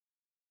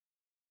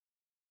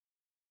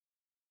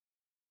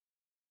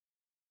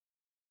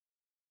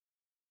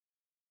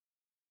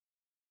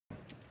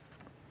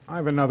I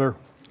have another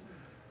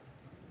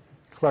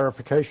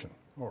clarification.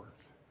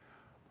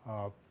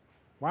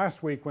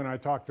 Last week when I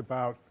talked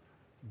about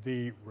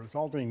the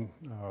resulting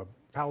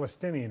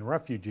Palestinian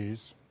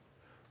refugees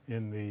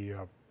in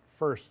the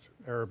first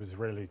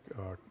Arab-Israeli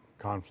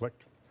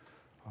conflict,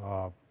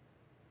 I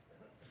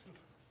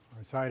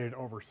cited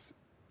over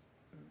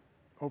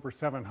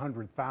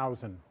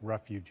 700,000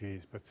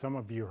 refugees, but some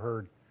of you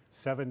heard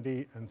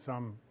 70 and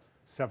some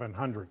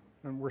 700,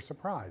 and we're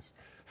surprised.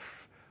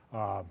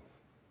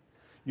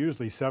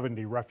 Usually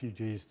 70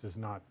 refugees does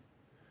not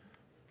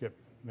get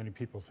many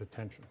people's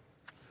attention.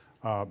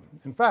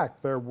 In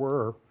fact, there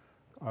were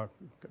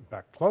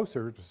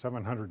closer to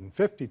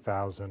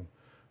 750,000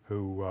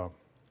 who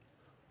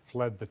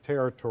fled the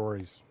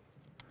territories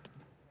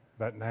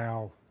that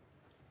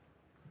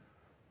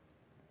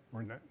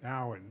were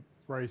now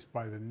embraced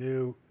by the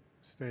new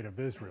state of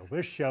Israel.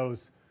 This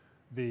shows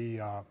the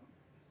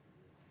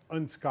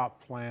UNSCOP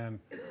plan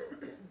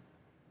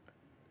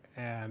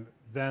and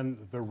then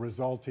the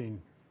resulting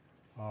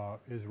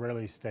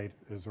Israeli state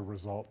as a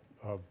result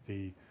of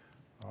the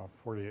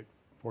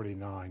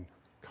 48-49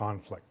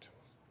 conflict.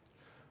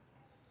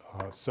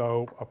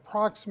 So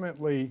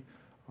approximately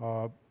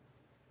 80%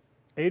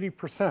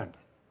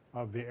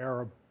 of the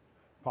Arab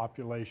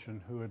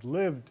population who had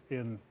lived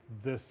in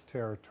this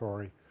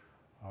territory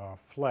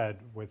fled,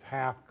 with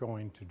half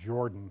going to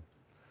Jordan,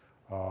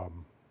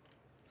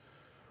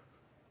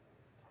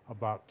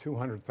 about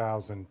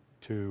 200,000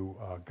 to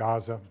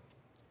Gaza,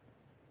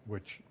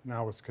 which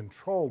now is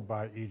controlled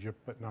by Egypt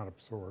but not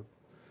absorbed,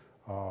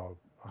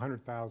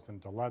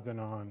 100,000 to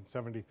Lebanon,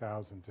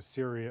 70,000 to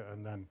Syria,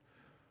 and then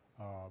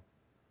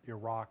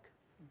Iraq,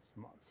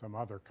 some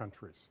other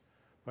countries.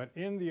 But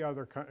in the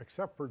other,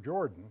 except for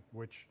Jordan,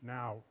 which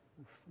now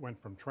went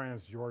from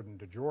Transjordan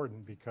to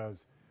Jordan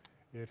because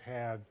it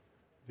had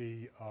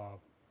the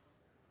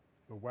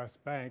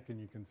West Bank,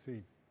 and you can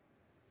see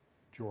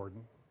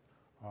Jordan,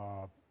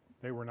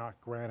 they were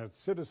not granted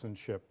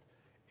citizenship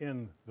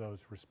in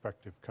those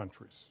respective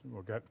countries.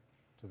 We'll get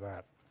to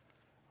that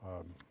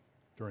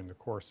during the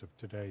course of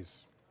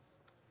today's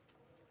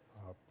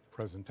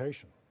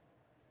presentation.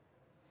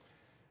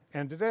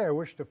 And today I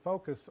wish to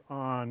focus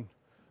on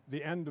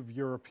the end of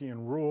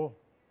European rule,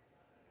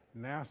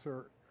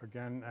 Nasser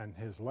again and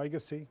his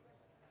legacy,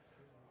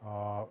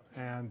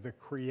 and the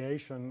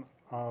creation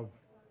of,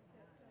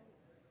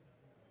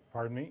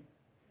 pardon me?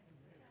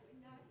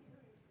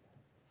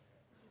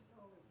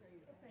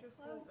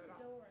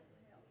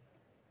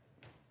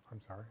 I'm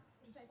sorry?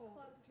 Just hold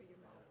it to your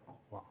mouth.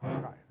 Well, I'll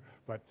try.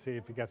 But see,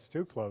 if it gets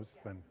too close,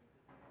 then,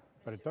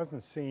 but it doesn't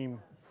seem,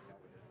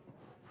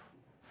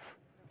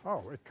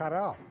 oh, it cut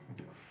off.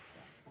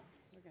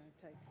 We're going to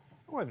take.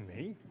 It wasn't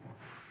me.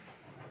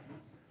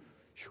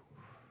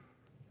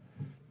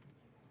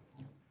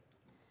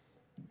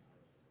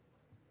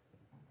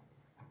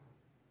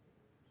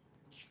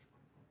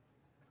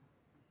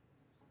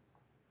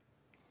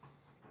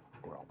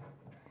 Well,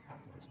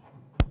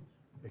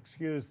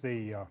 excuse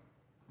the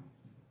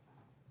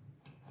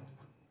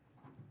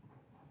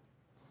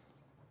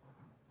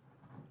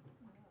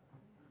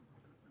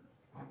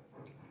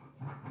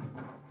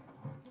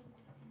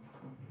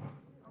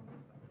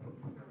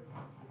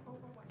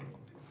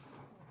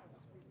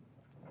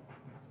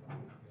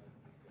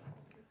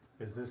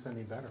Is this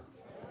any better?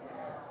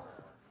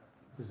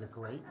 Is it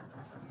great?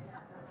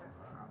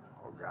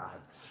 Oh,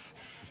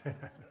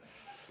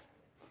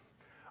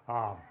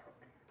 God.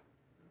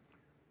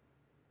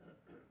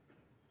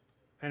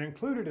 And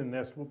included in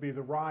this will be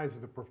the rise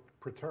of the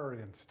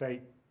Praetorian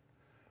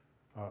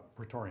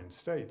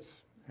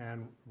states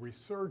and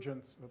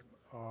resurgence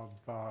of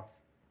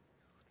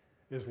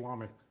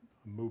Islamic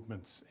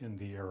movements in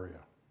the area.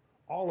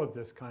 All of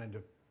this kind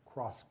of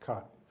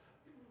cross-cut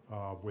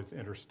with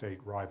interstate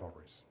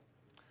rivalries.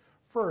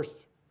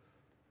 First,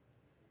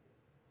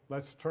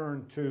 let's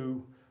turn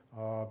to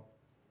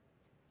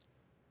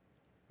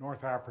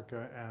North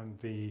Africa and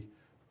the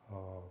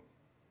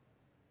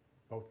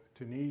both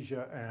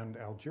Tunisia and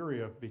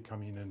Algeria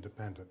becoming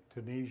independent.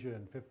 Tunisia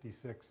in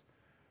 '56,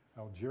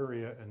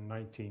 Algeria in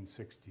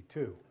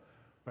 1962.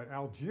 But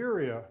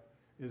Algeria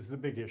is the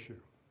big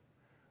issue.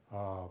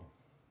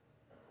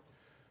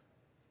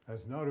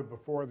 As noted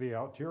before, the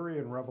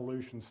Algerian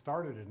Revolution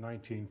started in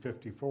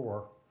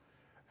 1954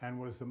 and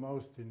was the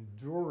most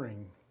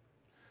enduring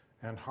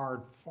and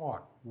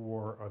hard-fought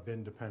war of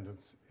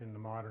independence in the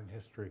modern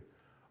history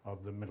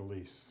of the Middle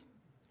East.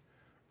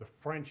 The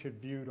French had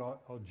viewed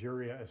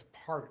Algeria as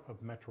part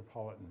of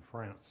metropolitan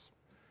France,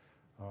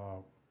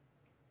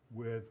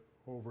 with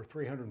over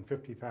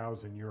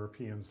 350,000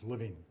 Europeans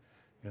living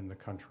in the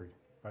country,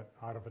 but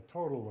out of a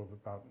total of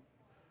about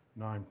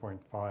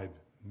 9.5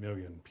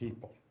 million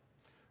people.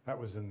 That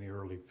was in the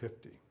early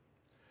 '50s.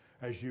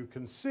 As you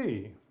can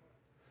see,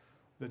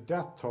 the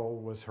death toll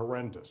was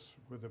horrendous,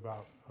 with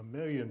about 1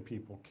 million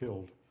people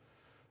killed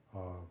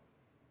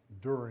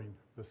during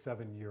the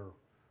 7-year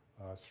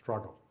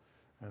struggle.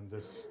 And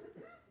this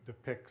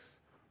depicts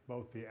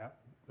both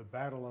the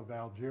Battle of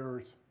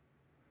Algiers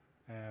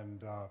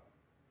and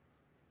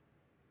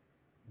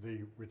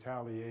the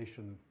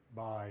retaliation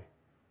by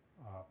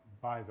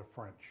the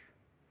French.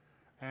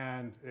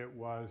 And it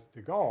was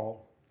de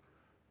Gaulle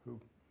who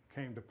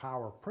came to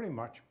power pretty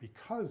much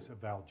because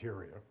of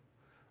Algeria,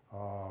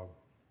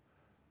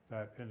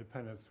 that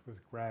independence was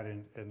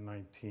granted in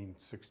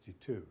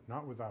 1962,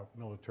 not without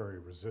military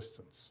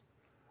resistance,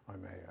 I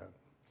may add.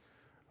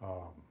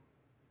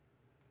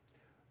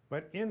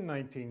 But in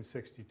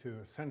 1962,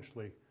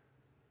 essentially,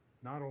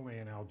 not only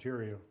in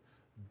Algeria,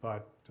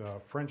 but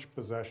French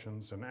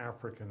possessions in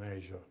Africa and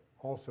Asia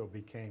also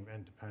became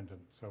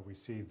independent. So we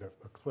see the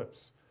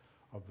eclipse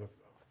of the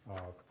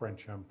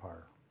French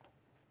Empire.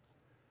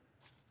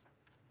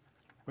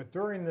 But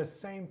during this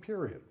same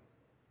period,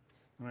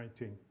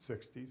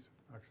 1960s,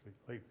 actually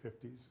late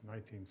 50s,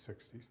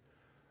 1960s,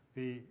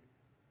 the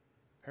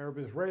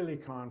Arab-Israeli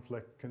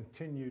conflict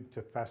continued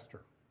to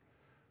fester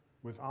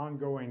with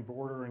ongoing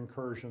border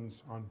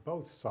incursions on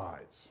both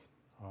sides.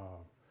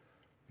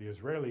 The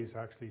Israelis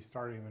actually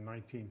starting in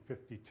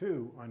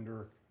 1952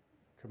 under a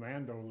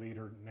commando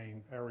leader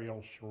named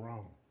Ariel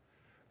Sharon.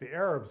 The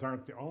Arabs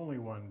aren't the only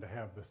one to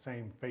have the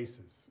same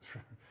faces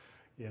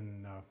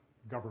in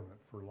government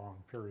for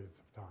long periods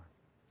of time,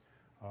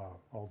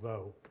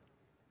 although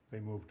they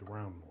moved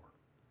around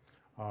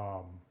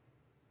more.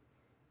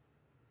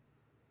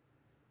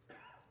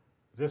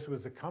 This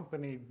was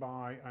accompanied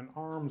by an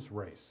arms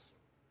race,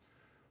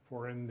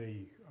 for in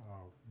the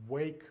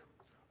wake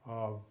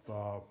of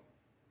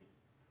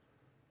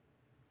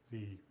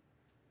the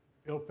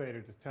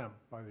ill-fated attempt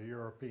by the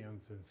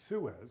Europeans in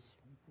Suez,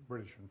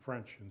 British and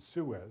French in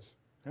Suez,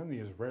 and the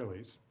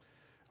Israelis,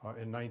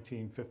 in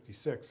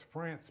 1956,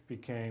 France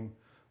became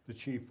the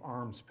chief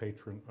arms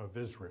patron of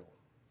Israel,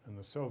 and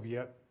the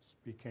Soviets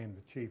became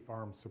the chief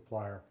arms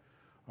supplier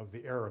of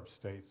the Arab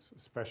states,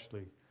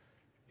 especially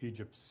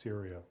Egypt,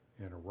 Syria,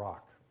 and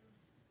Iraq.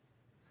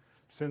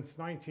 Since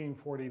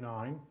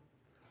 1949,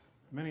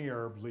 many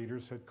Arab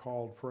leaders had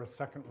called for a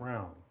second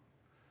round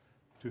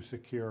to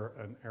secure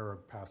an Arab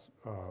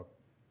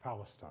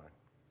Palestine.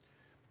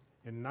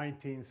 In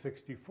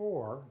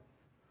 1964,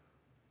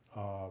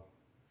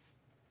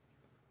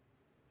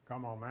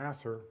 Gamal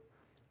Nasser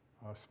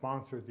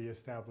sponsored the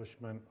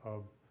establishment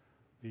of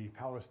the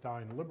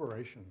Palestine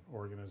Liberation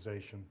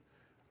Organization,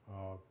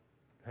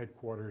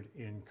 headquartered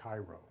in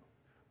Cairo.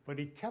 But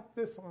he kept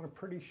this on a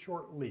pretty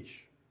short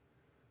leash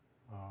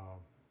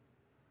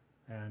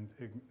and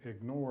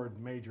ignored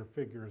major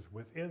figures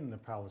within the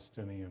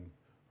Palestinian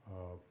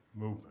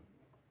movement.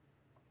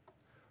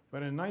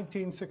 But in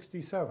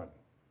 1967,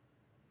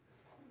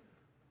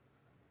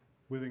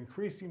 with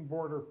increasing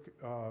border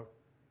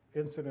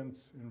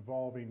incidents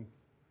involving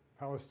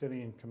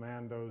Palestinian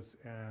commandos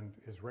and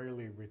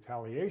Israeli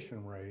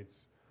retaliation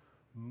raids,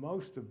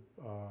 most of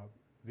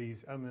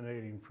these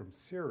emanating from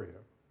Syria.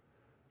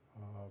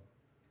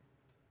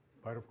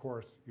 But of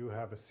course, you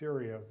have a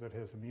Syria that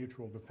has a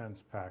mutual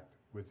defense pact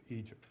with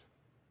Egypt.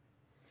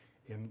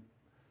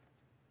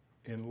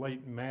 In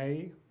late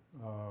May,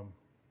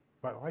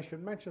 but I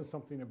should mention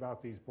something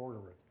about these border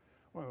raids.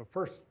 One of the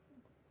first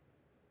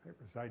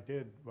papers I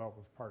did, well, it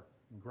was part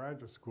in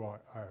graduate school,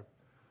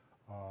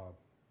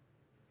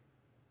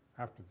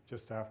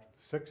 just after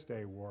the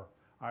Six-Day War,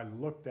 I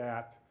looked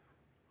at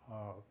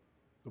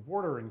the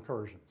border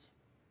incursions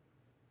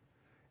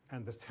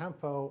and the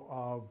tempo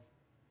of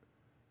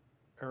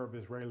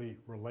Arab-Israeli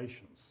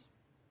relations.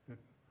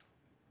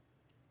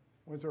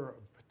 Was there a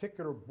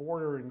particular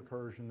border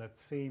incursion that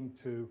seemed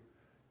to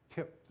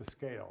tip the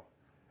scale?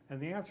 And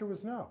the answer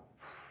was no.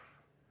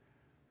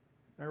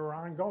 They were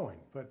ongoing,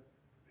 but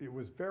it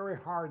was very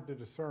hard to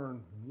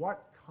discern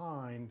what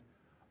kind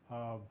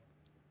of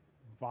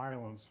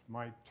violence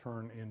might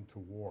turn into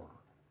war.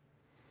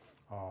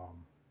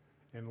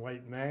 In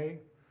late May,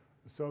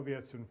 the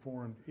Soviets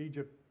informed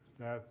Egypt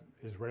that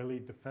Israeli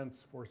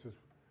defense forces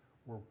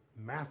were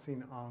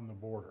massing on the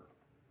border.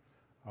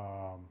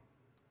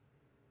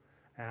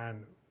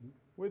 And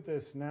with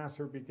this,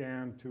 Nasser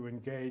began to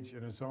engage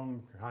in his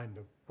own kind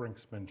of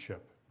brinksmanship,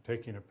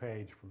 taking a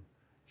page from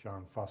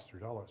John Foster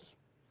Dulles,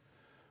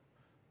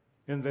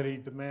 in that he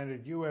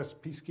demanded U.S.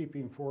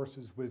 peacekeeping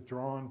forces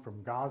withdrawn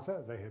from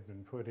Gaza. They had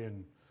been put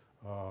in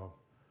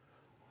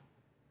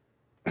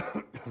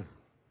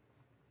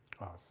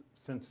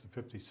since the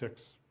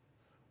 '56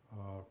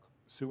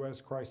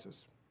 Suez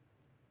crisis,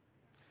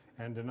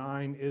 and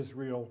denying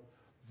Israel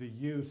the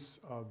use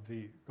of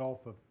the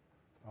Gulf of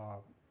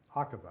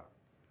Aqaba,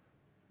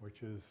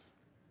 which is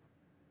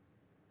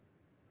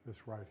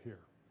this right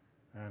here,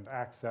 and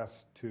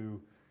access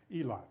to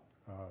Eilat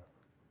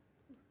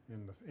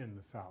in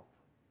the south.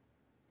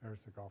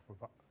 There's the Gulf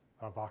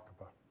of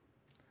Aqaba.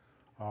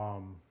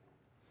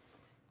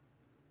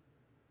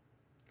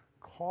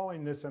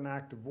 Calling this an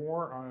act of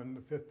war, on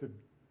the 5th of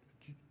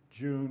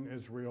June,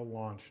 Israel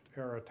launched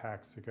air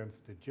attacks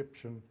against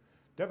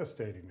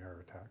devastating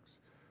air attacks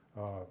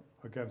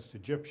against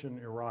Egyptian,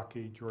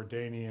 Iraqi,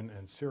 Jordanian,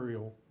 and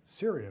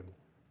Syrian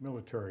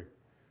military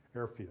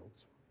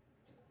airfields,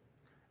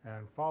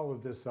 and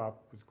followed this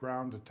up with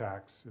ground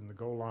attacks in the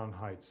Golan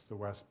Heights, the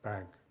West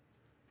Bank,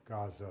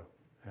 Gaza,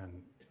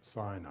 and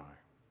Sinai.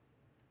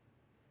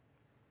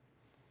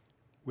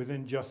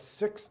 Within just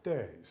 6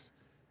 days,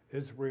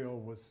 Israel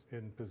was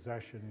in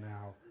possession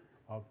now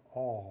of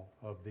all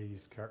of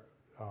these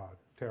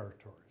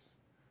territories.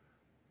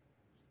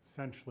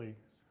 Essentially,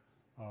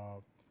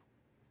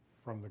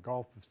 from the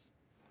Gulf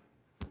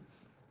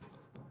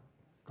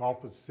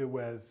of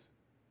Suez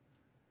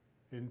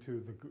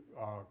into the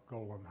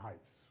Golan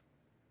Heights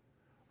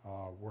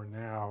were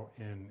now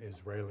in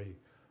Israeli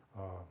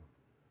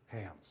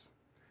hands,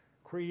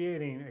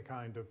 creating a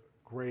kind of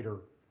greater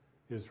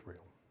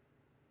Israel.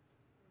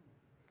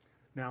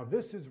 Now,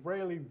 this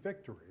Israeli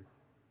victory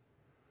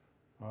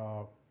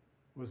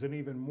was an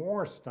even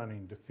more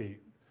stunning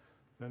defeat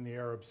than the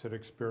Arabs had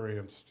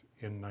experienced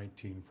in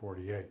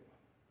 1948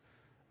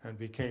 and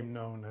became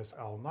known as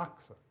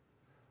Al-Naqsa,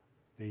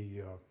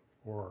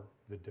 or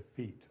the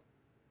defeat.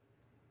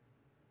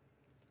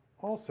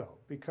 Also,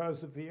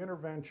 because of the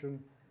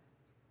intervention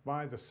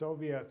by the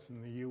Soviets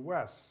and the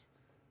US,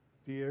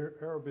 the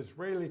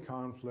Arab-Israeli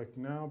conflict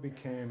now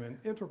became an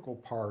integral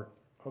part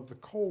of the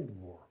Cold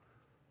War,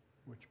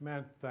 which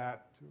meant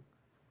that, to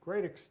a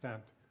great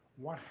extent,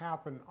 what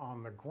happened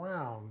on the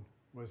ground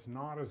was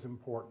not as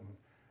important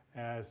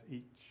as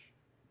each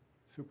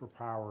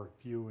superpower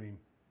viewing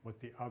what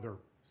the other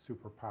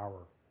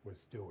superpower was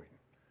doing.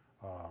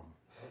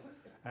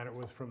 And it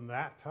was from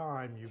that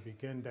time you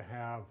begin to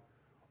have,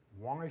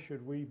 why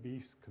should we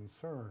be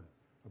concerned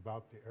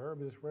about the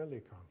Arab-Israeli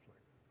conflict?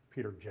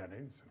 Peter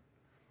Jennings and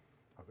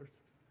others,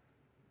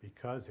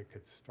 because it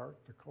could start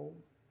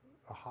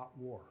a hot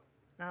war.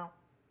 Now,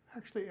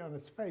 actually, on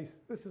its face,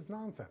 this is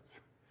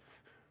nonsense.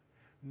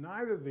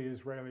 Neither the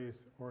Israelis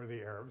or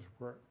the Arabs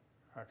were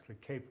actually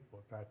capable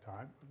at that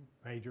time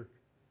of major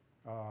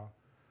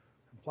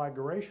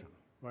conflagration.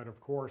 But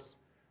of course,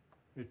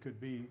 it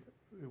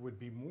would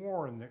be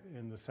more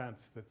in the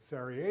sense that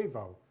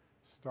Sarajevo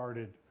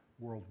started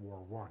World War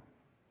I.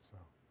 So,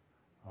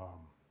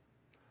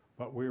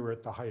 but we were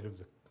at the height of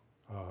the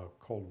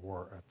Cold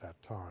War at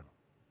that time.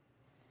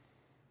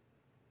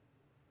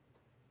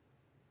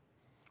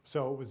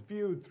 So it was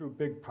viewed through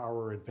big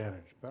power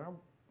advantage, but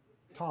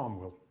Tom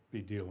will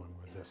be dealing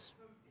with this.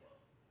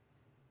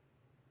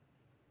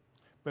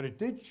 But it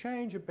did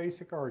change a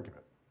basic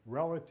argument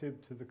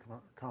relative to the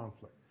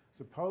conflict.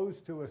 As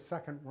opposed to a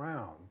second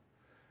round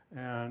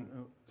and,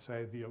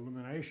 say, the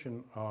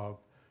elimination of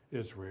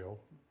Israel,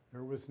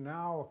 there was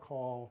now a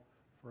call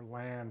for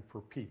land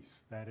for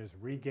peace, that is,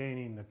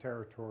 regaining the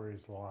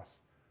territories lost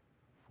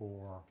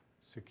for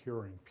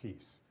securing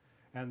peace.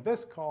 And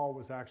this call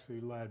was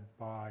actually led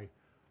by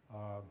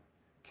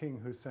King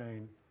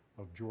Hussein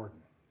of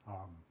Jordan,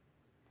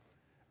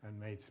 and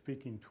made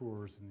speaking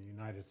tours in the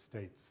United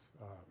States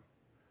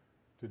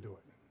to do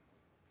it.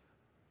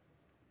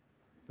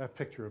 That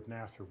picture of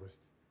Nasser was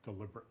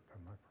deliberate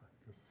on my part.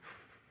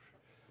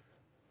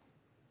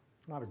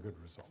 Not a good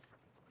result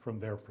from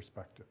their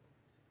perspective.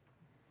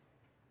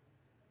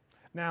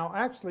 Now,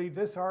 actually,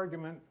 this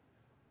argument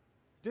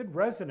did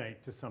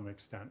resonate to some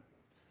extent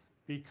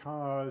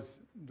because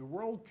the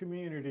world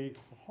community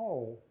as a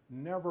whole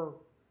never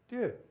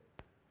did,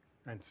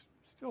 and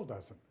still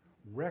doesn't,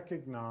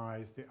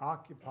 recognize the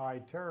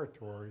occupied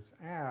territories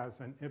as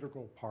an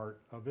integral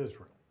part of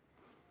Israel.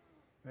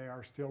 They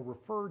are still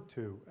referred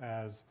to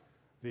as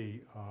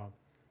the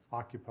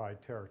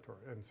occupied territory,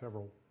 and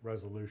several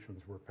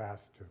resolutions were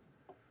passed to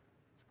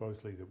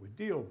supposedly that would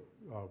deal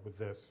with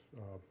this,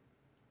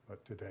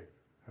 but to date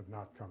have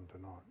come to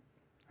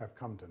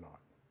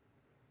naught.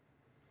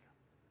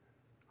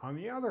 On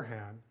the other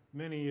hand,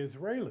 many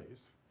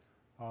Israelis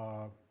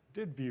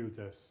did view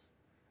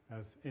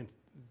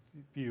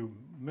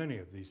many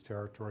of these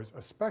territories,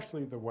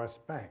 especially the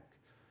West Bank,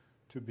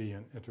 to be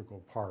an integral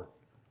part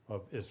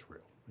of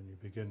Israel. And you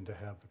begin to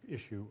have the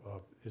issue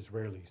of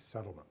Israeli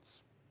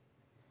settlements.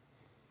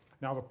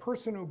 Now, the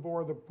person who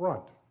bore the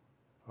brunt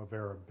of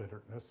Arab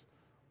bitterness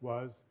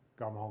was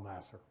Gamal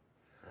Nasser.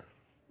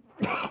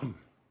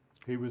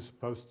 He was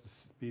supposed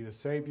to be the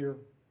savior,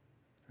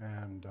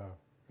 and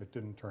it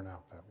didn't turn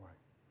out that way.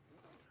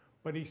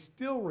 But he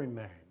still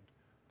remained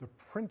the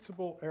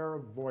principal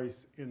Arab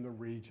voice in the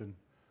region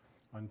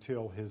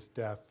until his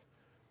death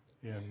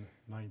in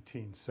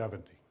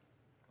 1970.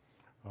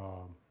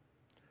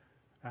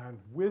 And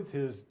with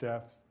his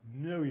death,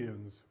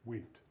 millions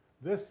wept.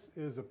 This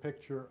is a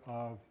picture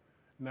of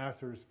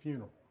Nasser's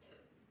funeral.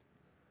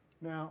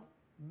 Now,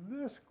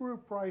 this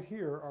group right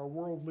here are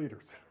world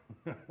leaders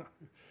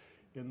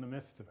in the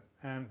midst of it.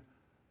 And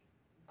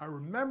I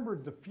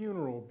remembered the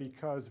funeral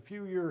because a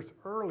few years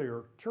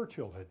earlier,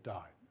 Churchill had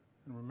died,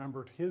 and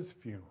remembered his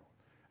funeral.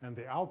 And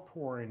the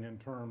outpouring in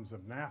terms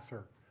of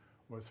Nasser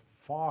was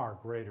far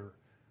greater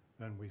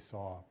than we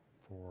saw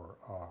for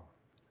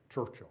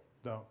Churchill,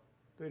 though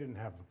they didn't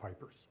have the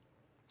pipers,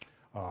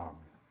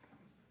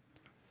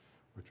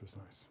 which was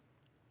nice.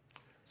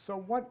 So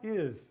what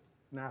is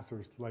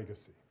Nasser's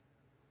legacy?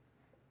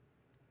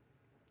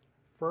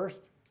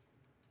 First,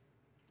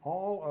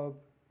 all of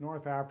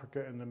North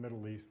Africa and the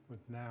Middle East was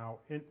now,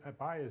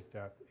 by his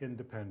death,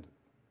 independent,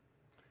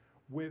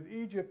 with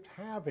Egypt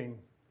having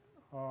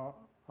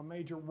a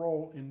major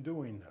role in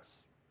doing this.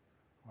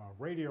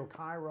 Radio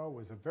Cairo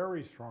was a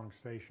very strong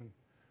station.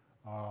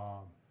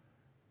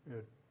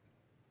 It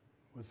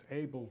was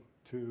able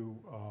to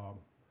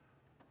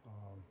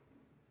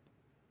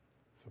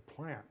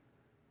supplant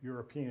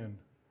European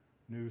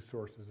news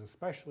sources,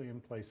 especially in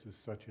places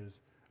such as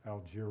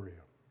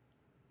Algeria.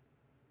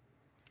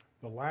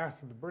 The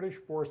last of the British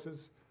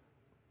forces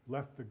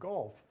left the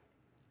Gulf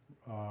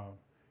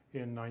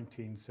in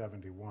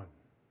 1971.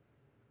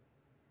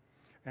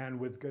 And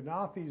with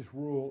Gaddafi's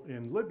rule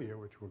in Libya,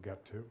 which we'll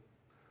get to,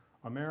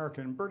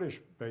 American and British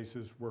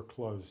bases were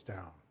closed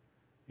down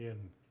in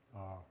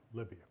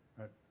Libya.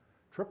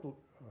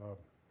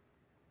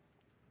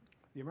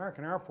 The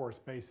American Air Force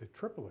base at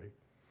Tripoli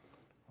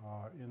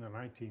in the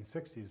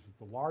 1960s was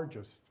the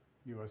largest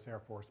U.S. Air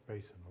Force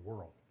base in the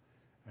world,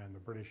 and the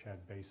British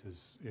had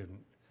bases in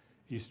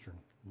eastern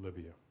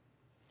Libya.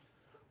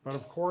 But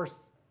of course,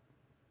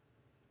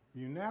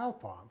 you now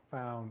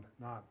found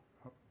not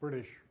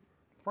British,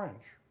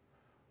 French,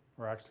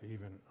 or actually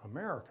even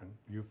American,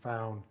 you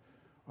found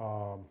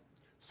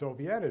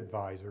Soviet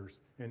advisors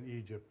in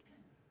Egypt,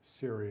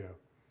 Syria,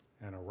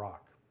 and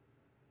Iraq.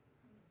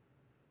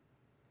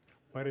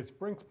 But its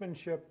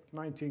brinksmanship,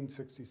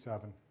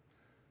 1967,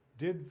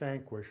 did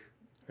vanquish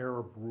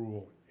Arab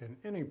rule in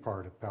any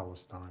part of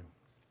Palestine,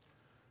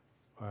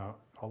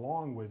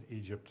 along with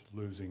Egypt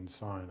losing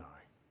Sinai.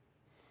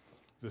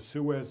 The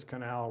Suez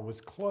Canal was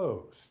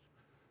closed,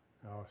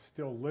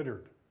 still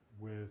littered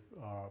with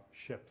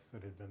ships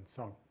that had been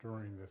sunk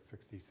during the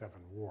 '67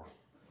 war.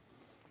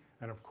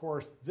 And of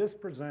course, this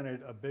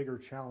presented a bigger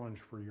challenge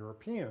for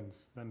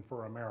Europeans than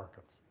for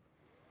Americans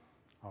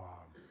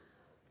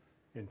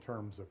in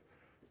terms of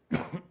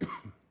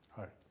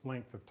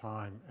length of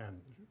time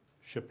and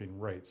shipping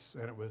rates.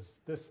 And it was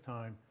this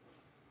time,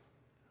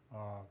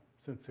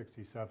 since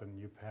 '67,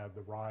 you've had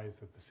the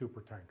rise of the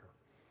supertanker.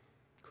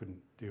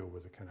 Couldn't deal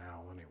with the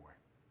canal anyway.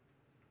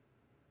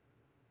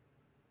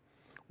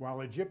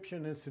 While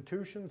Egyptian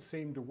institutions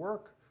seemed to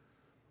work,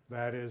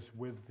 that is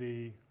with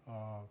the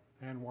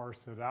Anwar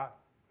Sadat,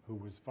 who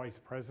was vice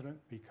president,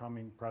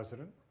 becoming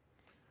president,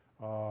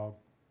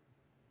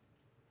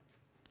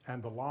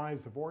 and the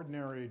lives of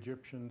ordinary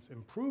Egyptians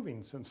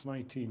improving since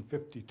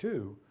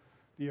 1952,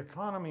 the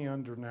economy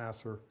under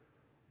Nasser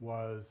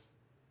was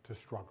to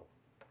struggle,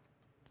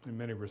 in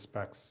many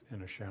respects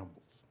in a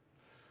shambles,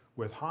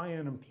 with high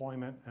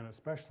unemployment and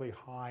especially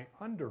high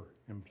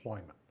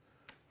underemployment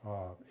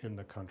in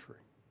the country.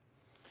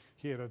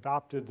 He had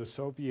adopted the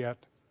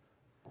Soviet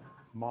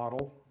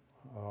model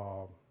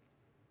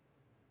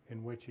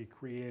in which he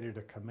created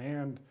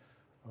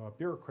a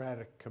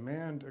bureaucratic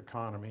command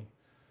economy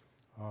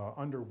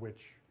under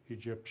which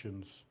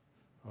Egyptians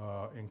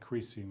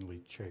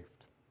increasingly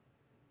chafed.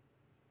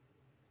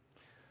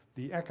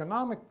 These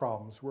economic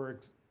problems were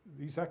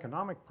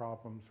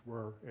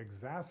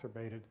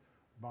exacerbated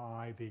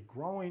by the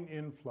growing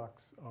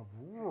influx of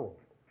rural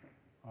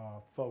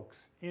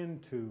folks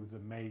into the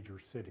major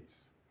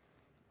cities.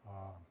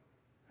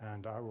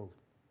 And I will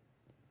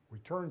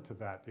return to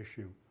that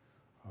issue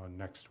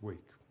next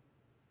week.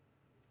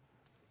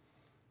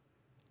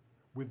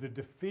 With the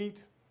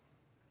defeat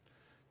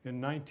in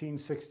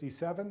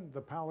 1967,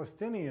 the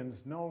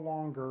Palestinians no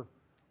longer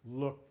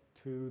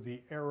looked to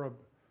the Arab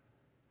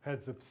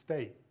heads of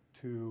state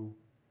to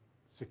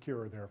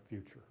secure their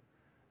future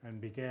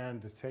and began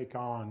to take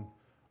on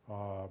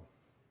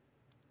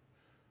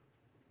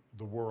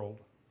the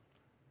world,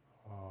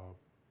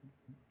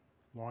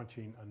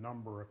 launching a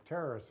number of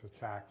terrorist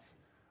attacks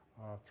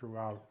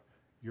throughout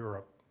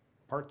Europe,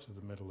 parts of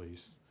the Middle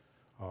East,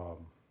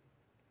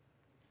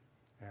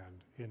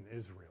 and in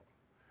Israel.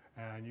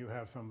 And you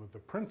have some of the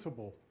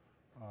principal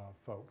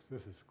folks,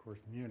 this is of course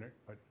Munich,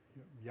 but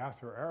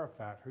Yasser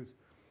Arafat, whose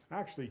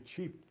actually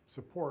chief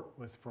support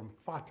was from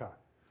Fatah,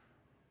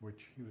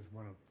 which he was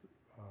one of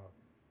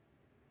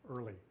the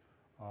early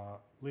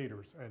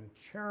leaders and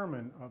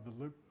chairman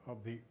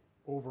of the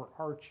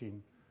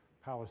overarching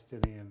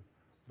Palestinian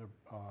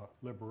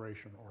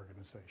Liberation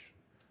Organization.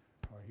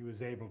 He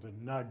was able to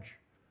nudge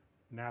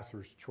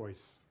Nasser's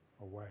choice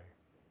away.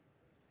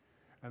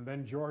 And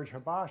then George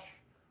Habash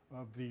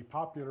of the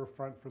Popular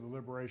Front for the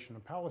Liberation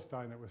of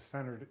Palestine that was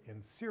centered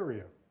in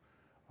Syria,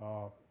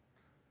 and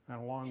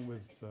along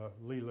with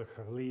Leila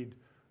Khalid,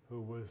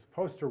 who was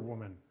poster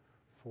woman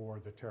for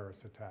the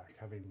terrorist attack,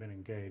 having been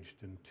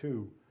engaged in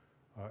 2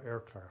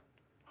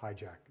 aircraft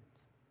hijackings.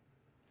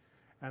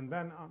 And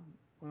then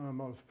one of the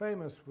most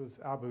famous was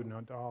Abu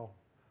Nadal,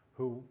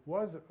 who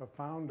was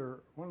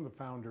one of the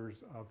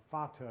founders of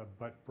Fatah,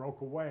 but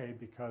broke away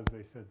because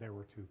they said they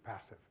were too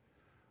passive.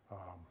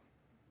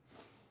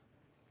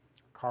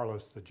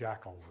 Carlos the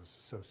Jackal was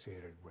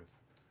associated with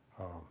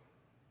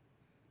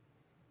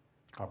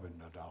Abu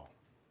Nadal.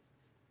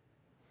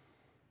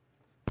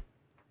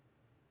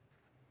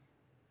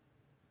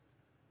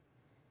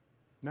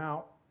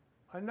 Now,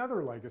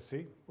 another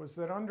legacy was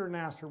that under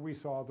Nasser we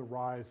saw the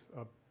rise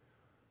of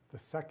the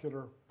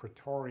secular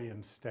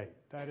Praetorian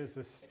state. That is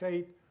a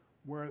state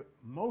where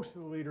most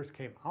of the leaders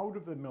came out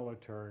of the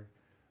military.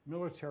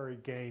 military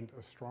gained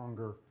a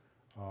stronger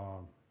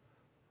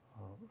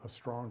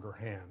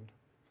hand.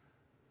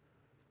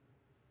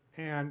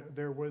 And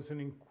there was an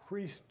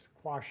increased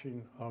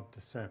quashing of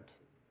dissent.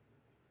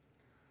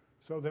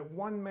 So that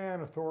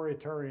one-man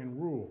authoritarian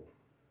rule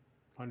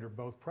under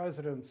both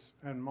presidents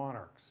and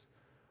monarchs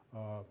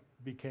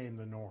became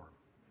the norm.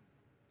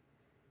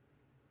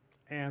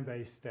 And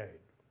they stayed.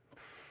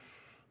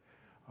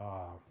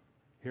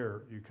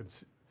 Here you can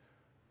see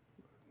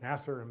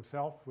Nasser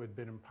himself, who had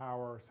been in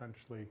power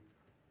essentially,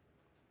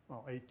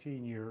 well,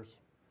 18 years,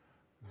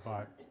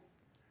 but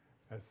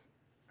as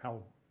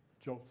Al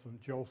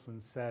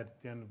Jolson said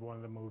at the end of one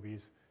of the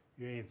movies,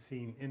 you ain't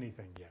seen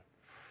anything yet.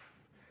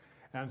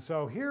 And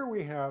so here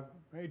we have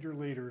major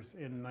leaders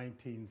in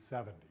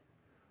 1970.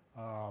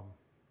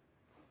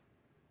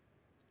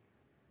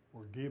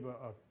 Bourguiba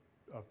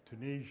of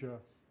Tunisia,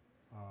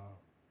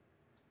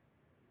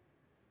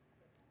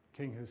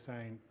 King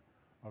Hussein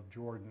of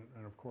Jordan,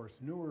 and of course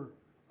Noor,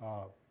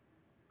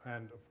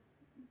 and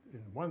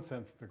in one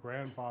sense the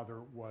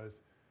grandfather was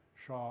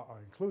Shah,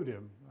 include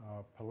him,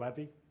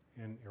 Pahlavi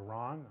in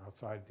Iran,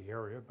 outside the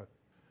area, but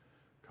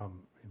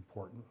come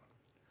important.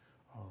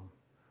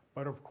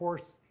 But of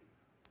course,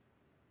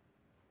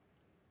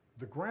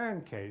 the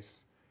grand case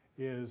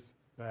is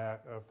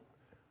that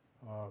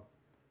of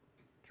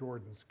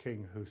Jordan's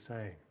King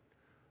Hussein,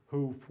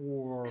 who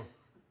for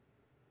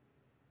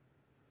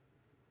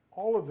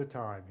all of the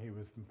time he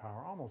was in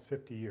power, almost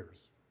 50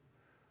 years,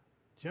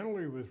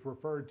 generally was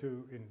referred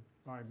to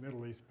by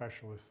Middle East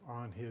specialists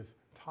on his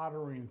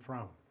tottering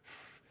throne,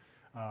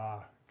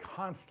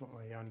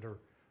 constantly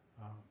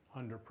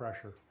under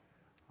pressure.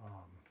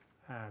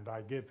 And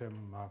I give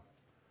him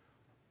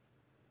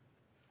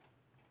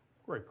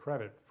great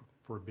credit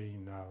for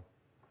being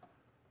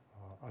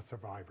a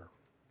survivor,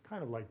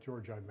 kind of like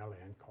Georgi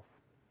Melyankov.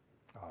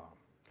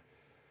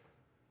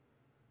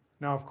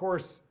 Now, of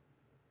course,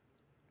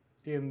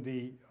 in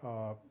the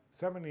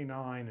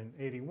 79 and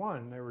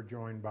 81, they were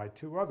joined by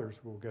two others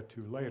we'll get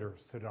to later,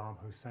 Saddam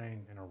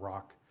Hussein in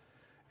Iraq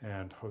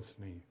and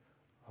Hosni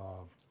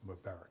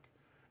Mubarak.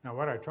 Now,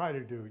 what I try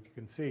to do, you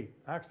can see,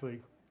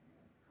 actually,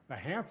 the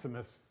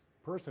handsomest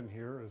person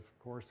here is, of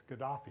course,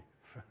 Gaddafi,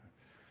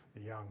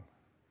 the young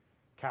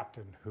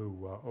captain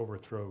who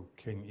overthrew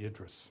King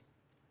Idris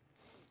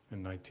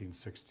in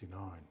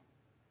 1969.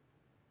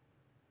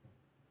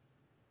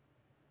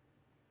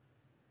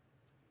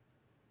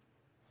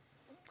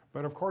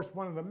 But of course,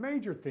 one of the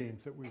major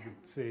themes that we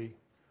would see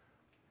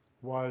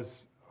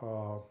was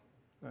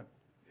that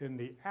in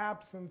the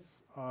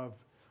absence of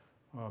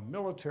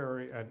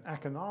military and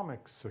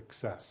economic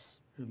success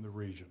in the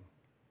region,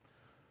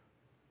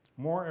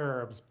 more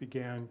Arabs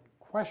began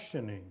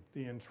questioning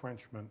the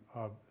entrenchment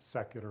of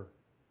secular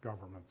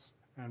governments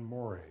and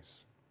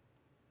mores.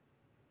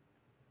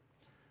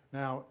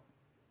 Now,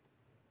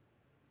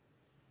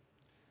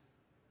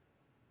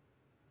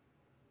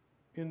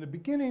 in the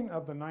beginning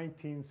of the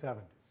 1970s,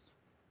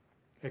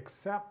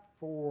 except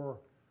for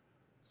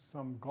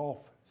some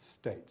Gulf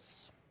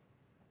states,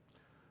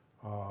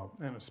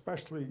 and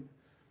especially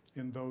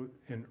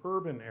in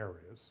urban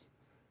areas,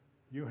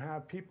 you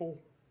have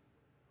people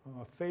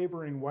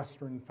favoring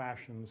Western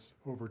fashions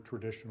over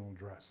traditional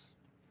dress.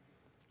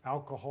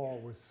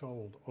 Alcohol was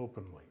sold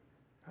openly,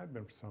 had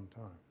been for some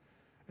time,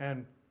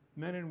 and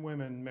men and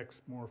women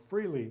mixed more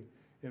freely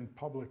in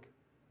public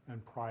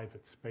and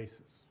private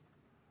spaces.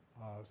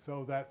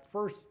 So that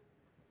first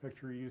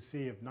picture you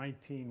see of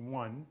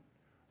 1901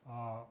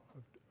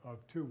 of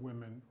two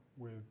women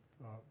with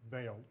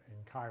veiled in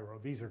Cairo.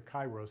 These are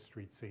Cairo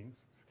street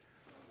scenes.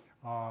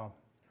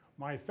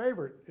 My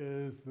favorite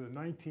is the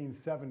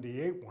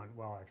 1978 one.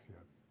 Well, actually,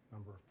 a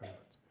number of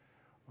favorites.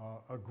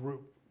 A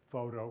group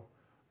photo,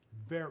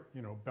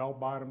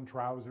 bell-bottom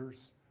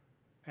trousers,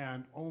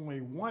 and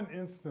only one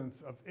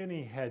instance of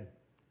any head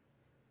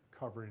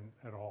covering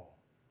at all.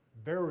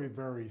 Very,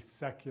 very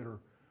secular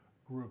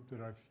group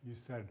that you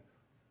said,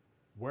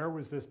 where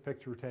was this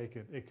picture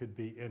taken? It could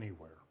be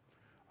anywhere.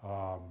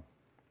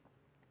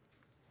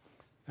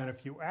 And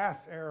if you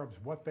asked Arabs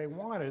what they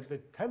wanted, they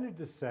tended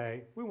to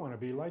say, we want to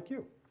be like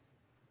you.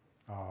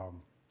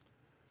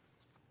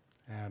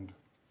 And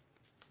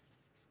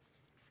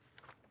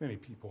many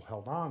people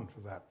held on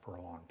to that for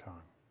a long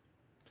time.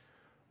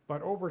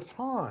 But over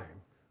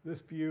time,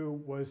 this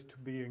view was to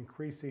be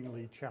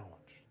increasingly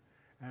challenged.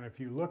 And if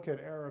you look at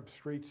Arab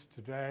streets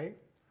today,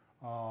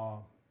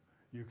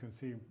 you can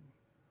see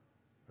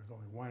there's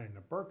only one in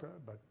a burqa,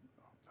 but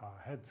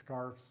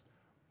headscarves,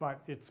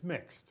 but it's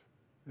mixed.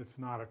 It's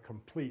not a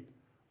complete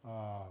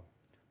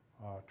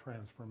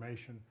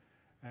transformation.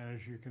 And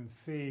as you can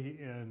see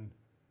in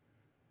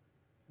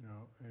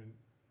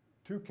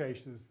two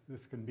cases,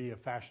 this can be a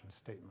fashion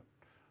statement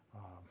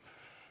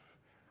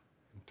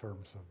in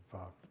terms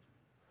of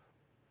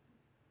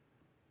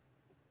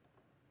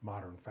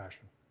modern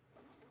fashion.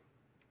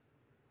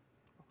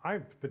 I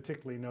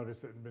particularly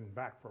noticed it had been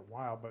back for a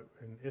while, but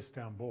in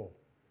Istanbul,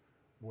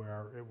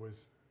 where it was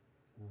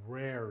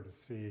rare to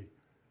see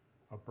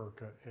a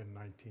burqa in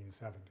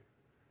 1970.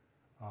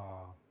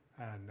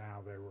 And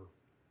now they were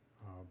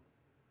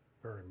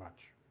very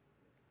much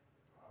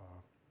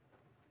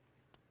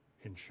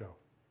in show.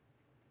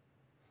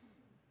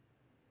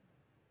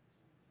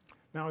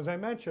 Now, as I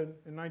mentioned,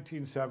 in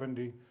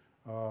 1970,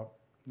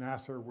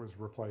 Nasser was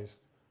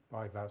replaced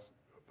by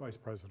Vice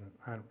President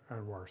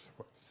Anwar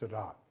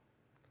Sadat,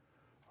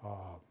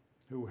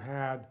 who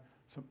had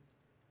some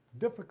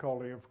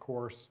difficulty, of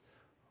course,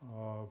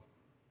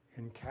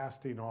 in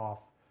casting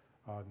off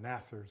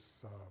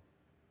Nasser's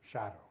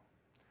shadow.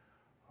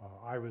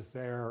 I was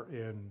there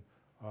in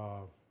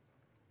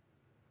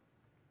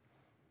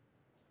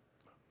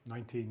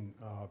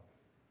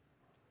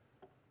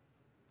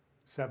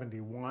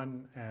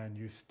 1971, and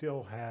you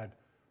still had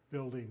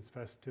buildings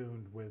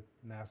festooned with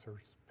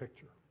Nasser's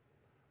picture,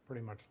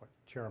 pretty much like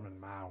Chairman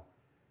Mao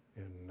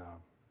in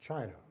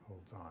China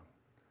holds on.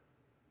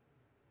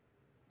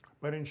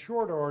 But in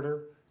short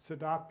order,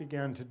 Sadat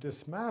began to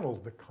dismantle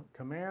the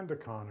command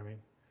economy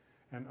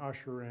and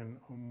usher in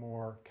a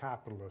more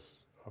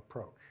capitalist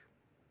approach.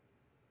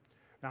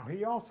 Now,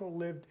 he also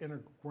lived in a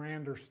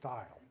grander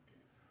style.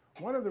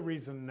 One of the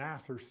reasons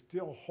Nasser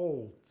still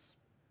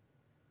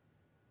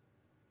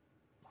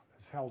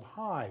is held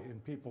high in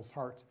people's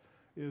hearts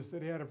is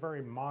that he had a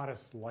very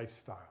modest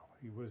lifestyle.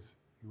 He was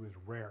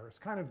rare. It's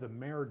kind of the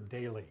Mayor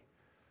Daley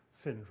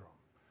syndrome.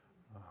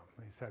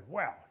 They said,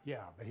 well,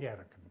 yeah, he had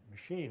a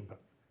machine,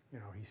 but you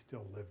know, he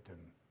still lived in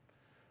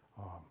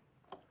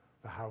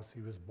the house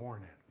he was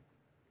born in.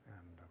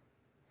 And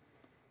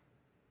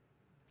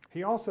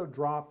he also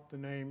dropped the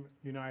name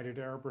United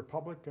Arab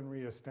Republic and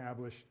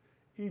reestablished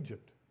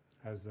Egypt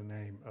as the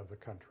name of the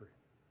country.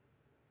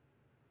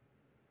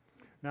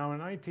 Now, in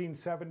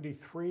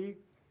 1973,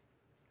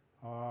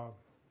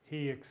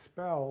 he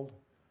expelled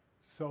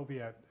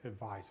Soviet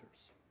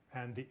advisors.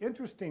 And the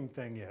interesting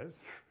thing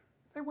is,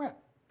 they left.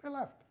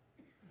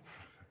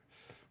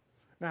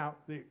 Now,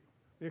 the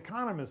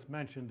economists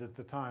mentioned at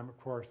the time, of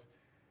course,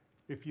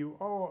 if you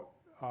owe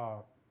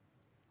a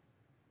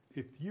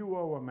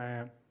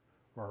man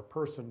or a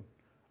person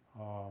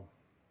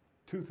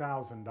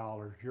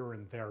 $2,000, you're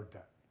in their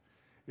debt.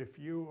 If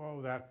you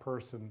owe that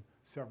person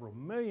several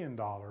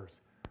 $1,000,000,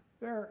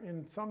 they're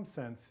in some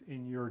sense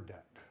in your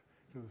debt.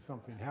 Because if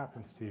something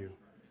happens to you,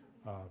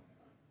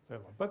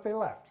 but they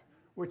left,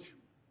 which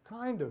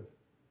kind of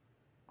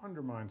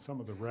undermines some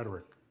of the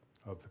rhetoric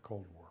of the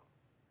Cold War.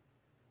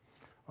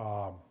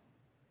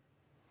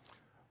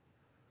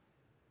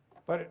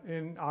 But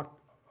in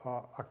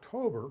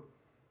October,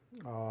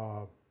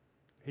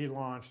 he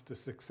launched a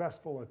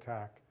successful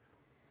attack,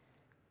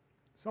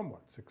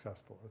 somewhat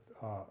successful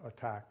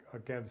attack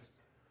against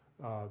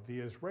the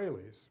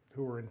Israelis,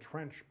 who were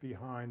entrenched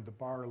behind the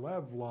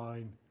Bar-Lev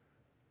line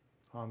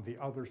on the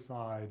other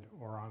side,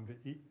 or on the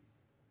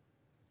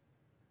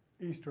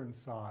eastern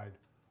side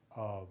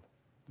of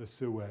the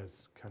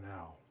Suez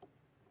Canal.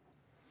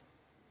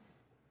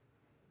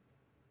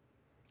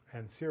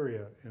 And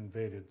Syria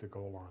invaded the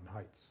Golan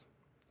Heights.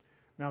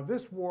 Now,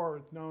 this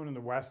war, known in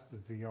the West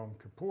as the Yom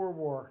Kippur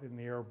War, in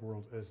the Arab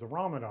world as the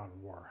Ramadan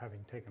War,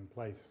 having taken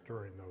place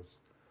during those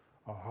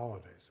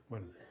holidays,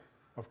 when,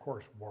 of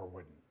course, war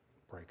wouldn't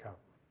break out.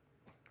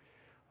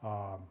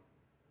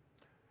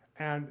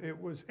 And it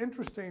was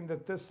interesting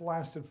that this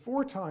lasted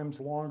 4 times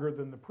longer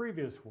than the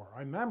previous war. I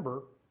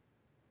remember,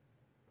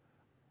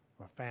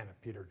 I'm a fan of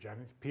Peter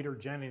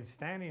Jennings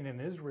standing in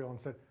Israel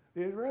and said,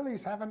 the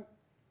Israelis haven't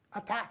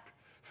attacked.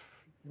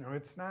 You know,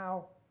 it's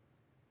now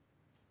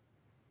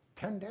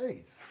 10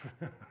 days.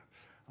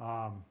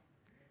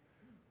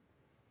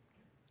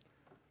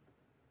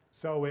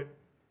 So it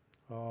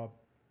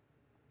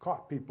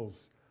caught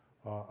people's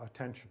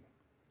attention.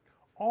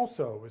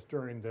 Also, it was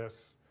during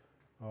this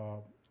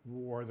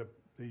war that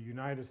the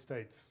United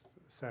States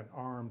sent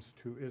arms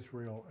to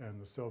Israel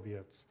and the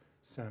Soviets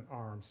sent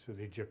arms to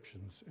the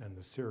Egyptians and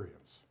the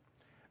Syrians.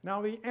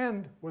 Now, the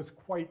end was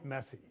quite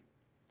messy.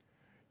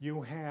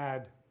 You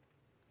had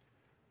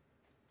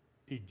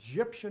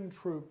Egyptian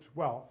troops,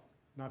 well,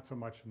 not so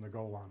much in the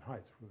Golan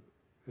Heights.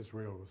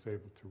 Israel was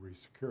able to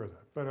re-secure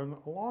that. But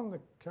along the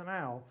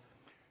canal,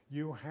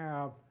 you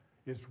have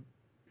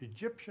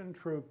Egyptian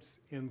troops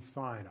in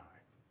Sinai.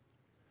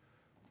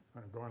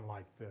 I'm going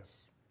like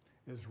this.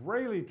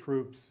 Israeli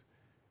troops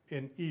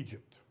in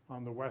Egypt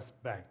on the west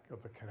bank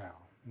of the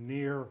canal,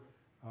 near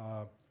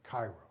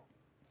Cairo.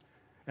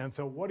 And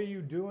so what do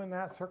you do in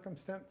that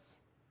circumstance?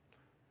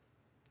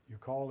 You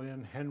call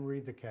in Henry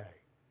the K.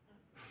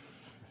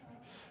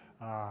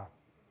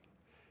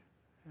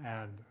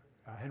 And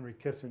Henry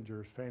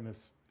Kissinger's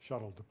famous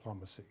shuttle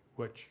diplomacy,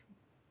 which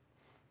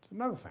is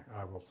another thing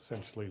I will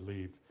essentially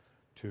leave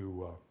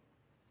to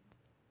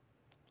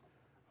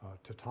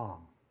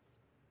Tom.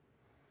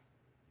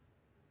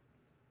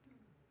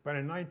 But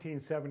in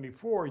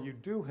 1974, you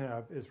do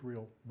have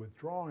Israel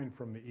withdrawing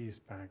from the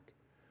east bank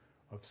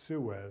of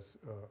Suez,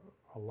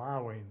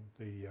 allowing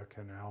the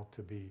canal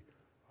to be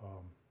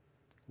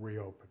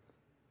reopened.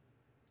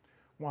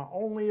 While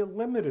only a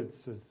limited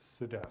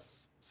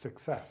success,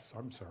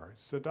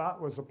 Sadat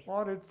was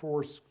applauded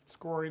for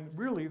scoring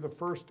really the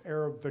first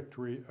Arab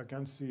victory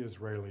against the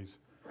Israelis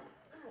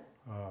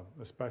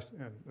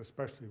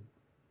especially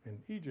in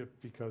Egypt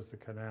because the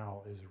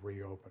canal is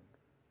reopened.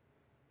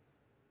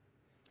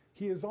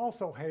 He is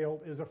also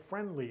hailed as a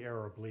friendly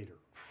Arab leader.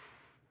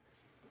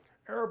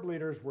 Arab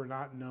leaders were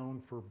not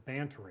known for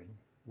bantering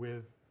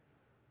with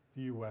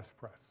the U.S.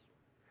 press.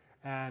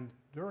 And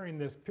during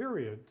this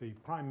period, the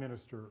Prime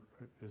Minister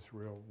of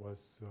Israel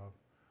was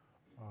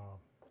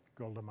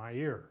Golda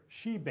Meir.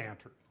 She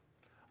bantered.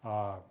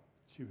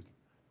 She was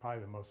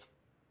probably the most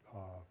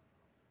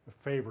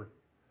favorite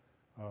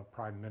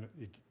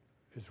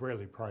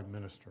Israeli Prime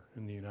Minister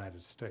in the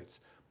United States.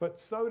 But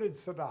so did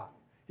Sadat.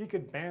 He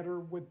could banter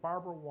with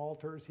Barbara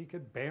Walters. He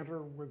could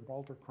banter with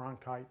Walter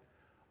Cronkite.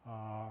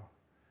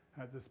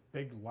 Had this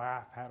big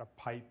laugh, had a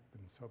pipe,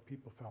 and so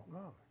people felt,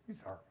 oh,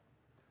 he's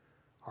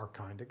our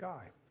kind of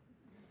guy.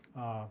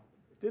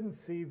 Didn't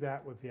see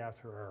that with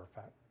Yasser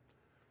Arafat.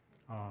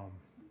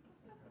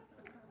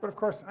 But of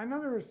course, I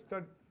never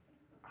understood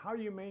how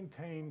you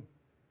maintain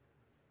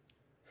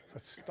a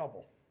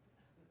stubble.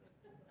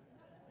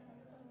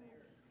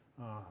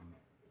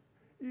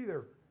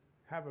 Either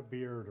have a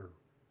beard or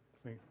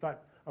think,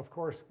 but of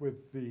course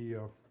with the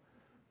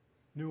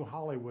new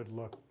Hollywood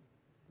look,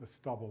 the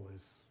stubble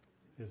is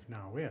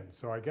now in.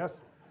 So I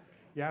guess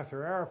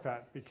Yasser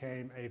Arafat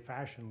became a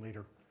fashion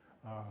leader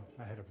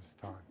ahead of his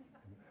time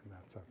in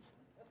that sense.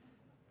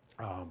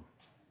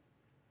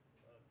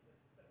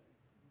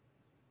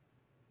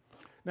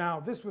 Now,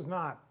 this was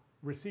not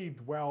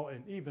received well,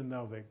 and even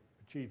though they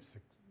achieved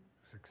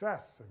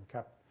success and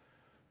kept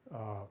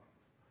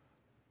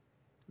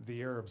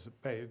the Arabs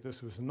at bay,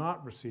 this was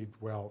not received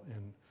well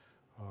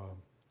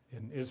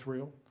in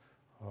Israel.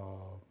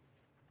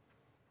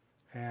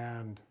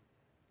 And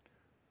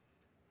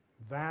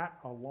that,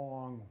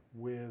 along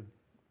with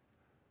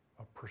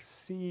a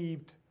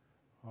perceived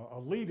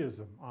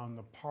elitism on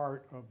the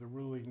part of the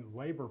ruling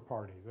Labor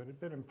Party that had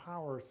been in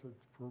power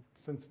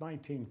since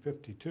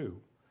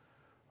 1952,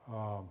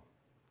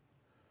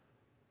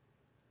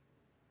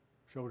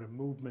 showed a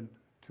movement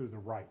to the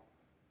right,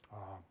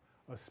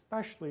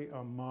 especially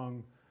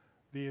among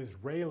the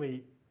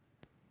Israeli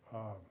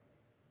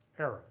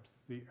Arabs,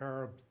 the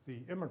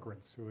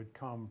immigrants who had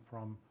come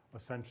from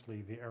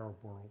essentially the Arab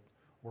world,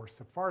 or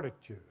Sephardic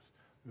Jews.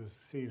 It was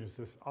seen as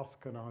this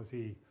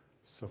Ashkenazi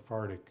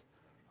Sephardic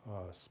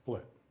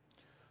split.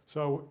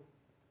 So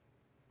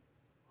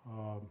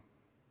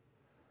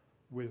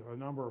with a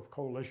number of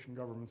coalition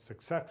governments,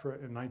 et cetera,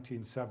 in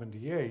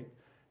 1978,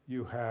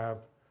 you have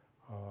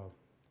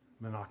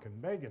Menachem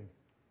Begin,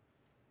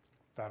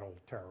 that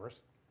old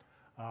terrorist,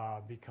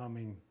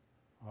 becoming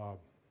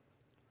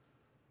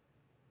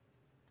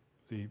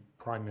the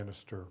Prime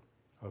Minister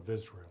of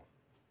Israel.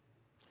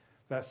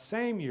 That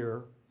same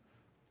year,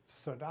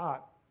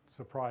 Sadat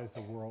surprised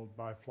the world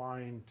by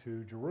flying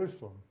to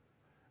Jerusalem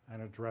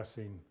and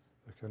addressing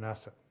the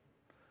Knesset.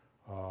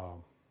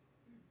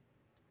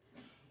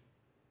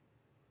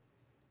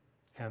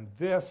 And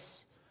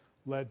this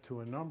led to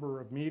a number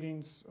of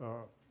meetings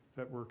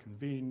that were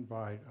convened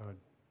by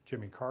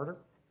Jimmy Carter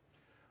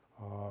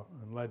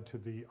and led to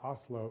the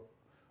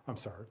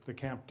the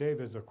Camp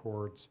David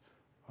Accords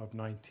of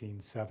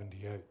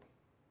 1978.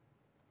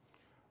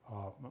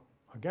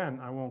 Again,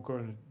 I won't go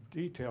into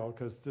detail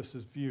because this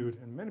is viewed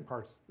in many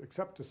parts,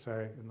 except to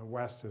say in the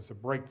West, as a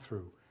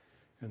breakthrough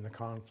in the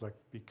conflict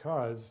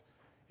because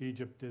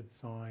Egypt did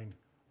sign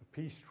a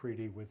peace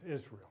treaty with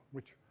Israel,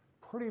 which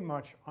pretty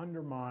much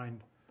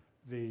undermined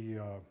the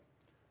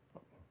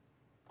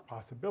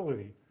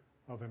possibility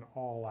of an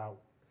all-out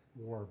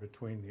war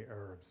between the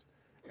Arabs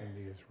and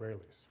the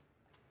Israelis.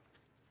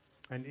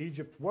 And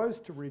Egypt was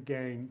to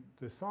regain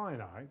the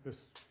Sinai.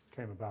 This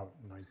came about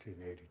in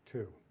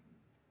 1982.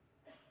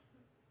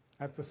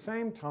 At the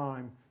same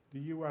time,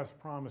 the U.S.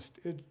 promised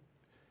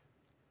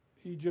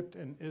Egypt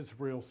and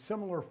Israel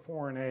similar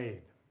foreign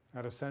aid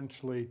at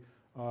essentially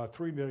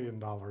 $3 billion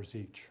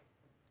each.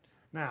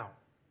 Now,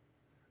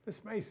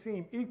 this may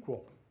seem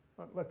equal,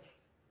 but let's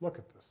look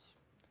at this.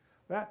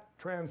 That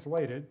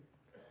translated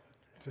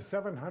to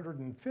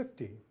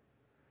 $750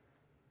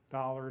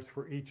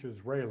 for each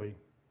Israeli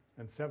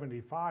and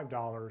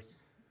 $75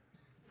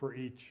 for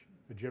each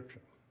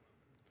Egyptian.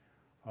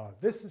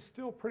 This is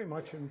still pretty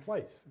much in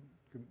place,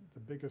 the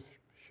biggest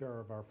share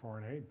of our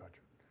foreign aid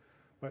budget.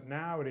 But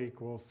now it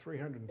equals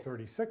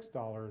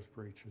 $336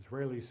 for each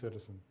Israeli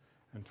citizen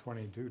and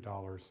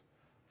 $22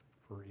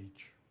 for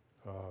each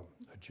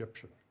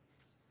Egyptian.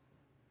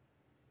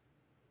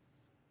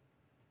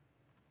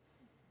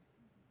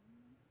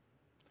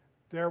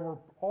 There were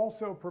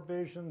also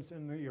provisions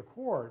in the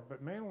accord,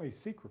 but mainly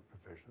secret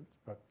provisions,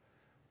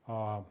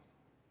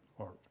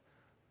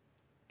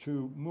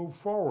 to move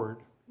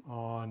forward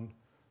on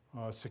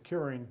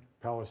securing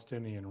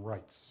Palestinian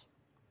rights.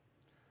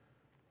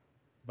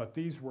 But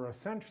these were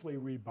essentially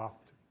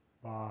rebuffed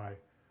by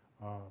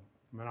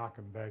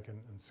Menachem Begin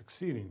and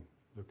succeeding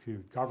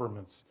Likud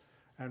governments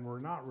and were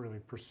not really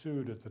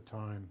pursued at the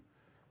time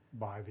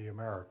by the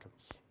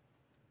Americans.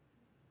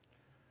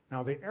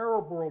 Now, the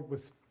Arab world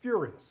was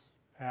furious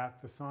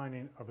at the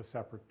signing of a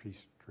separate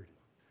peace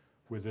treaty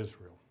with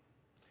Israel.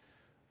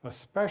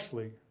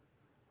 especially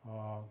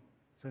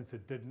since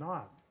it did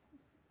not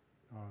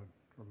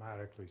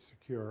dramatically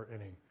secure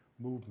any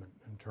movement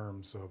in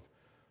terms of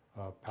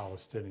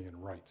Palestinian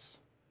rights.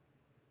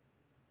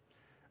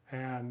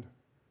 And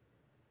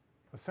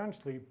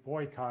essentially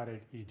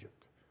boycotted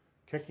Egypt,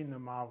 kicking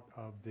them out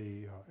of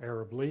the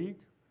Arab League,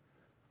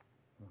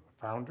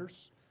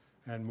 founders,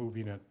 and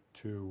moving it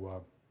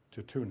to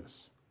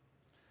Tunis.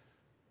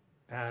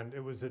 And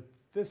it was at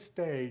this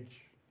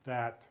stage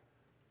that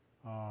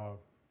the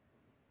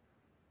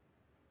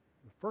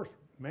first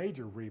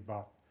major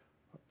rebuff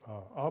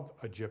of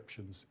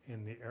Egyptians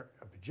and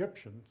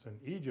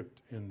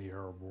Egypt in the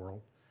Arab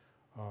world.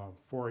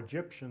 For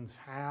Egyptians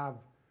have,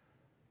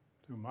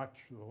 through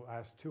much of the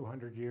last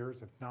 200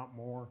 years, if not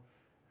more,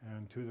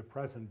 and to the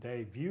present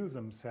day, view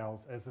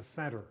themselves as the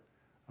center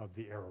of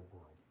the Arab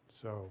world.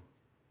 So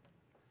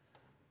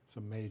it's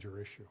a major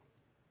issue.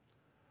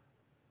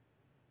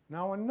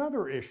 Now,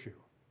 another issue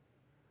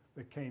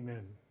that came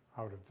in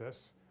out of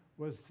this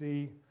was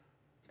the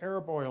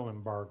Arab oil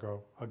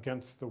embargo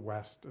against the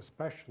West,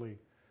 especially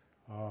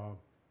the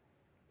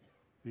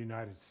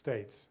United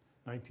States,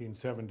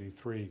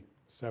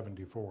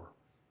 1973-74.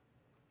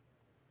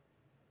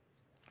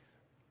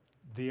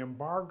 The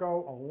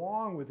embargo,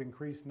 along with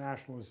increased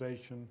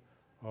nationalization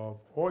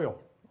of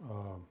oil,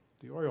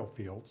 the oil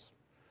fields,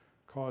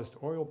 caused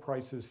oil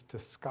prices to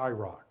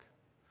skyrocket.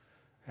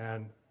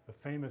 And the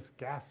famous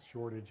gas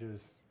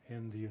shortages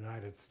in the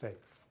United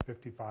States,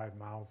 55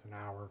 miles an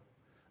hour,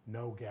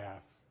 no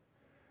gas.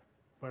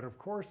 But of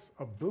course,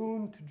 a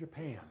boon to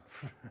Japan.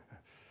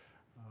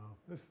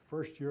 This is the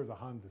first year the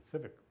Honda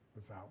Civic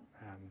was out,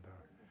 and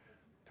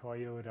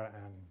Toyota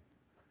and,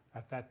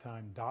 at that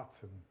time,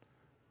 Datsun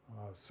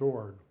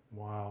soared,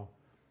 while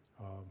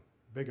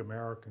big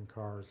American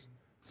cars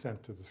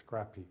sent to the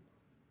scrap heap.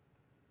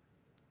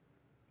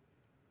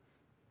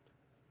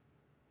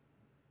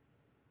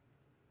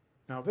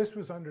 Now, this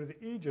was under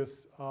the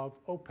aegis of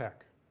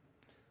OPEC,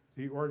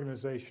 the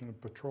Organization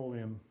of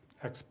Petroleum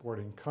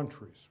Exporting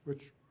Countries,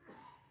 which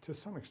to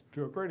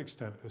a great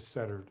extent is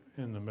centered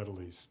in the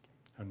Middle East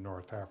and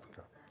North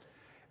Africa.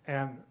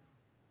 And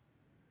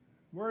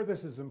where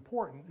this is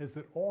important is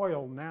that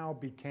oil now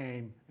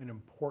became an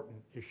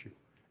important issue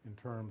in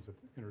terms of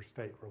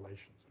interstate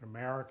relations.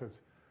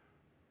 America's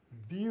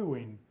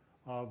viewing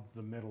of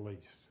the Middle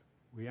East.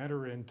 We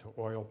enter into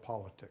oil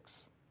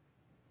politics.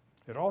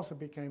 It also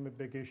became a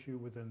big issue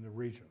within the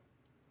region.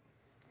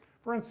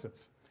 For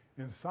instance,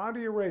 in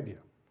Saudi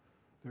Arabia,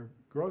 their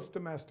gross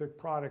domestic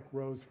product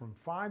rose from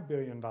 $5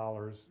 billion in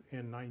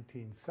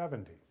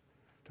 1970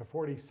 to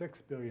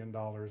 $46 billion in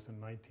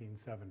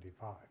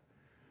 1975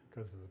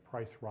 because of the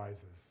price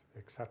rises,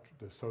 etc.,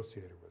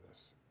 associated with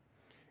this.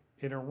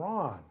 In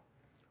Iran,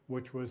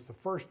 which was the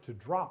first to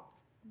drop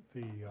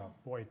the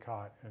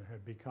boycott and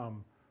had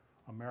become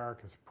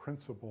America's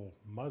principal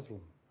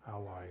Muslim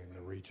ally in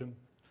the region,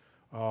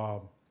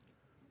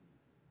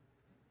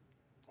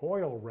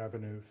 oil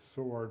revenue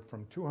soared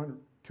from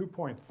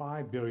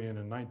 $2.5 billion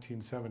in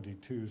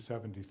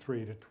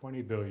 1972-73 to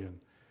 $20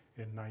 billion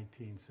in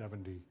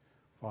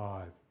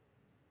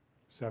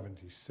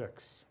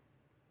 1975-76.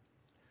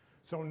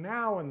 So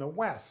now in the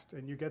West,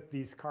 and you get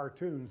these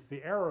cartoons,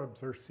 the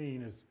Arabs are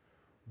seen as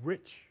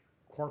rich,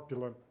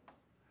 corpulent,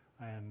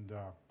 and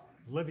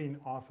living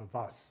off of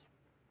us.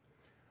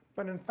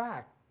 But in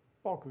fact,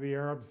 bulk of the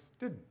Arabs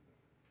didn't.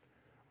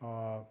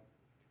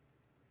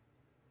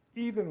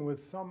 Even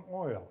with some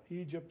oil,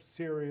 Egypt,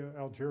 Syria,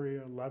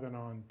 Algeria,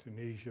 Lebanon,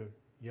 Tunisia,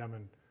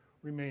 Yemen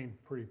remain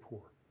pretty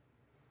poor.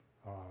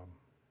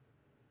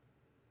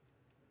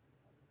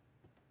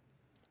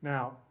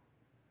 Now,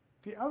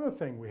 the other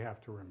thing we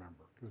have to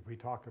remember, because we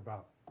talk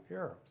about the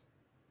Arabs,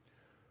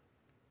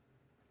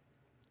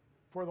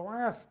 for the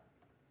last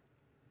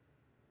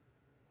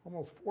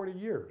almost 40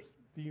 years,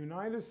 the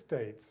United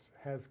States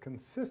has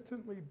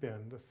consistently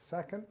been the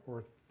second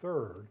or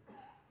third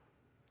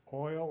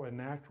oil and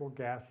natural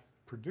gas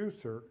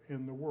producer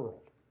in the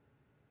world.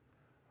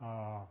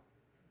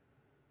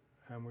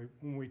 And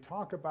when we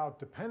talk about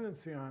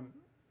dependency on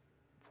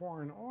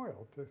foreign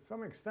oil, to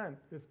some extent,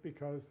 it's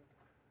because of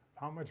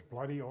how much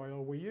bloody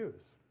oil we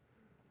use.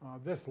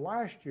 This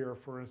last year,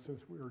 for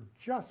instance, we were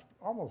just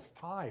almost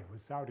tied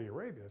with Saudi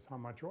Arabia as how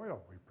much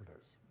oil we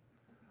produce.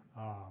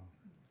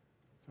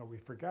 So we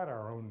forget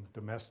our own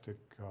domestic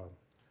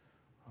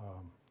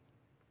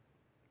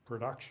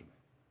production.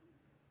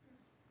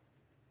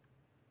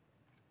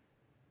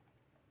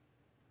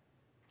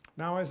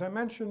 Now, as I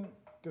mentioned,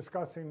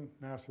 discussing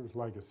Nasser's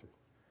legacy.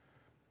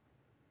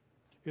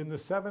 In the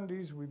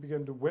 70s, we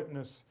begin to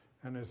witness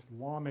an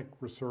Islamic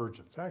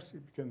resurgence. Actually,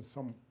 it begins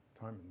sometime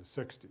in the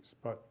 60s,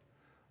 but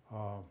it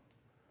was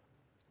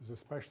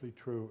especially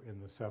true in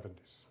the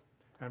 70s.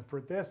 And for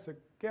this,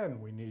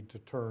 again, we need to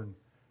turn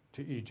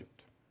to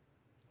Egypt.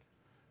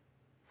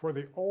 For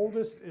the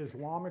oldest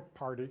Islamic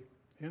party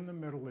in the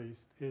Middle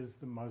East is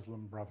the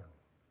Muslim Brotherhood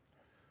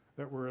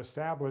that was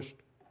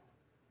established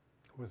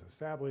or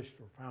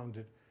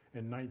founded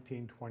in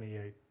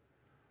 1928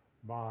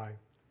 by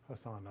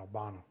Hassan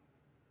al-Banna.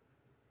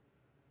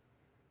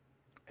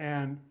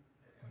 And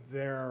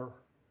their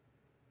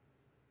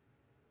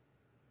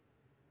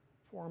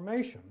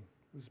formation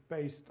was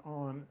based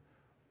on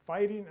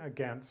fighting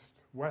against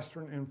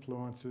Western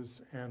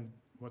influences and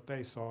what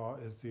they saw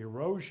as the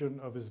erosion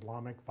of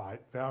Islamic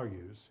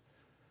values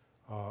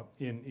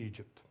in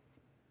Egypt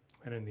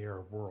and in the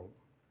Arab world.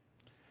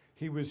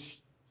 He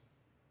was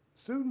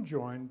soon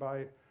joined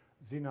by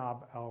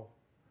Zainab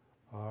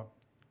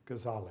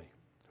al-Ghazali,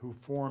 who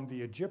formed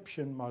the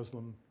Egyptian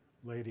Muslim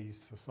Ladies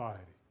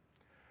Society.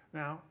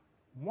 Now,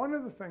 one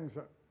of the things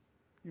that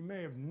you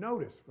may have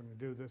noticed when you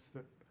do this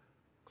that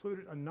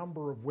included a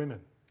number of women,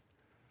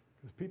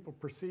 because people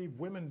perceive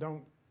women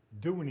don't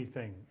do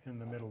anything in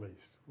the Middle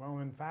East. Well,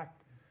 in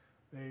fact,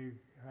 they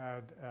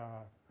had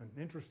an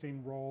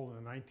interesting role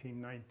in the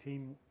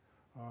 1919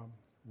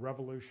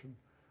 revolution.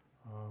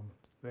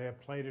 They have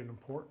played an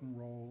important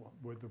role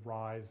with the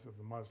rise of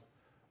the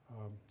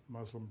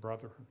Muslim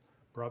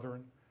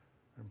Brethren,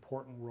 an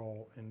important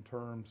role in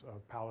terms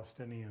of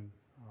Palestinian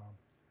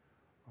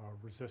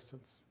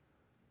resistance.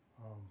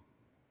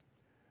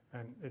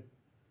 And it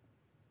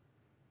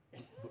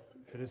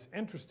is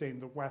interesting,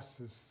 the West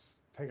has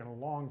taken a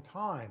long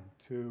time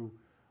to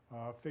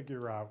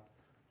figure out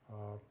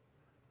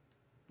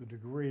the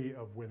degree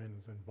of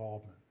women's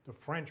involvement. The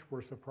French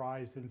were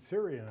surprised in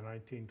Syria in the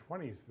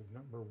 1920s, the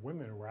number of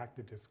women who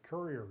acted as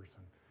couriers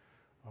and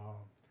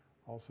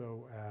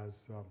also as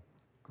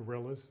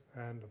guerrillas.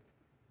 And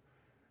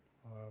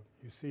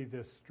you see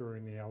this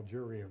during the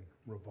Algerian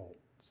revolt.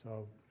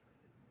 So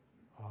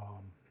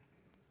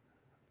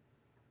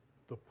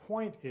the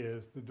point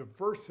is the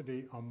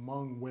diversity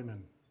among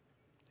women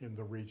in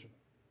the region,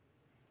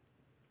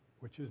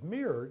 which is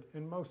mirrored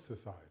in most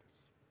societies.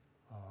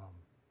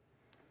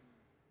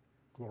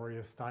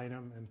 Gloria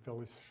Steinem and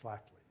Phyllis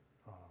Schlafly,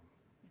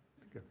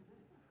 to give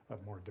a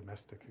more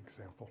domestic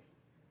example.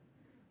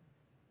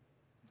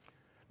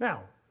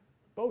 Now,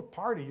 both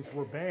parties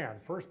were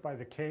banned, first by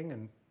the king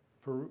and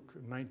Farouk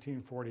in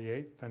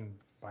 1948, then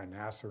by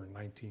Nasser in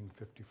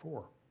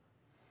 1954.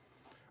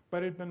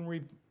 But it had been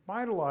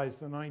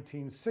revitalized in the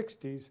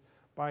 1960s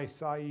by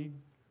Saeed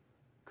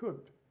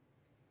Qutb,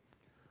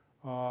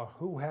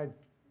 who had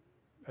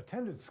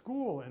attended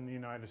school in the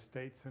United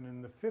States and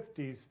in the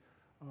 50s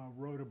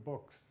wrote a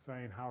book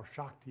saying how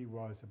shocked he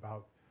was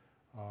about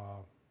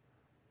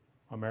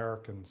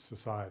American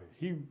society.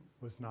 He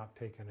was not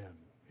taken in.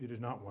 He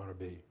did not want to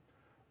be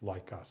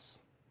like us.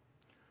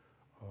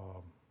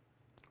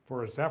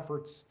 For his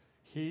efforts,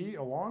 he,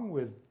 along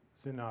with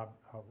Zainab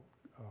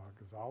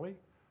al-Ghazali,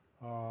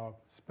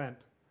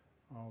 spent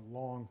a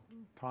long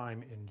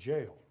time in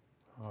jail.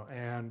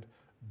 And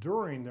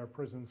during their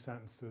prison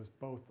sentences,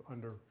 both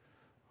underwent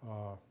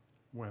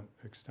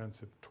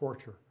extensive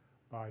torture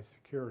by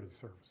security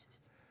services.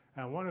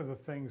 And one of the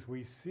things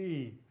we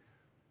see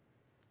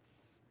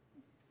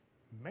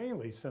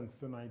mainly since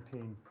the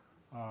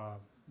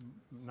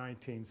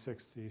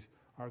 1960s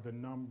are the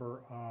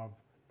number of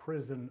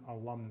prison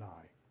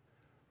alumni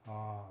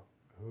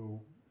who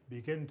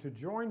begin to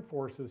join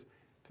forces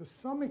to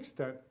some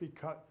extent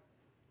because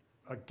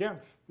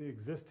against the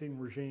existing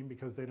regime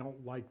because they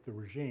don't like the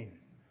regime.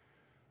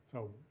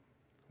 So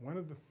one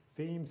of the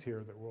themes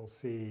here that we'll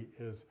see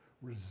is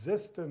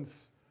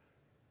resistance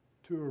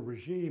to a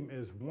regime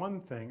is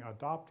one thing,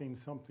 adopting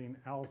something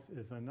else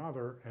is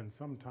another, and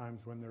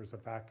sometimes when there's a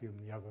vacuum,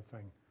 the other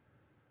thing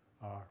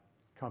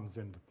comes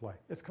into play.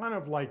 It's kind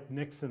of like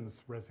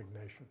Nixon's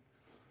resignation.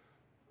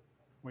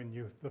 When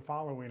the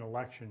following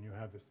election, you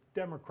have this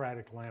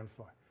Democratic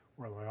landslide.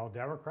 Were they all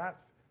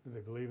Democrats? Do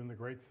they believe in the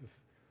Great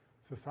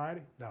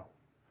Society? No.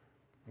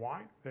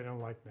 Why? They don't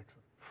like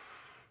Nixon.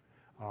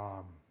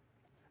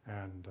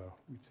 And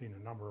we've seen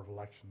a number of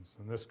elections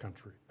in this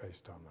country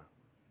based on that.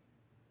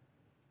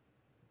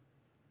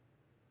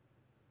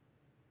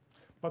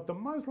 But the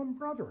Muslim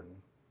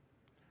Brethren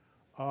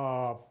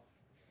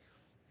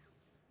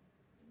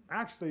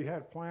actually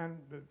had planned,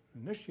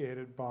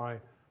 initiated by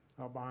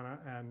Al-Banna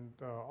and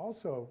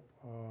also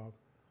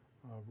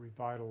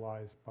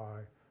revitalized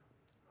by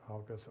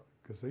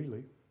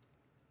al-Ghazali,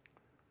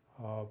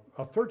 a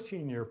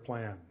 13-year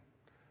plan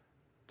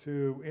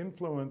to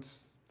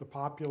influence the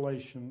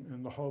population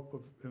in the hope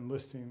of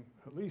enlisting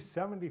at least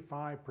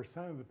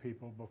 75% of the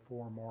people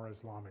before a more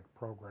Islamic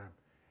program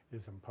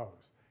is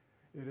imposed.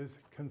 It has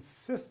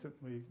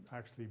consistently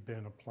actually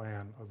been a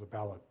plan of the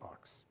ballot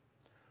box.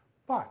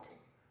 But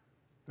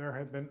there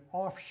have been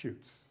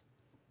offshoots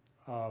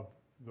of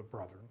the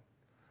Brethren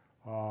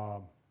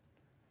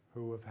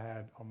who have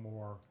had a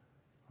more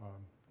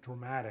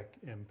dramatic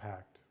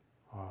impact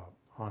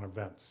on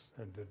events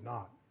and did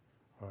not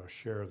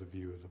share the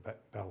view of the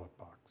ballot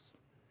box.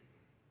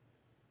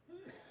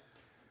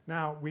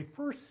 Now, we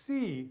first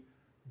see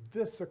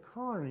this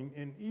occurring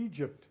in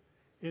Egypt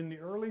in the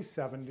early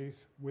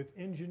 70s with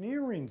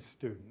engineering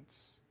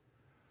students,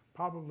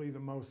 probably the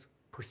most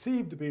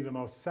perceived to be the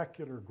most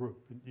secular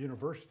group, the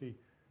university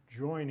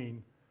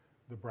joining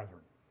the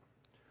Brethren,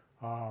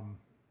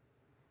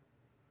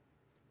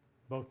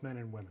 both men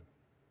and women.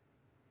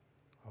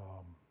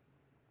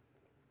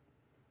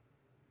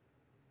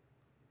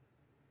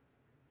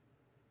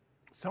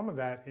 Some of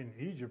that in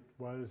Egypt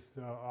was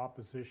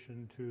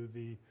opposition to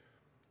the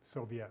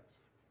Soviets.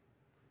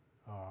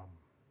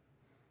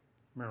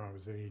 Remember, I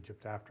was in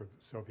Egypt after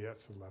the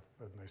Soviets had left,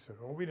 and they said,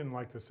 "Oh, we didn't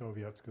like the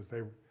Soviets because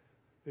they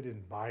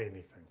didn't buy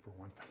anything, for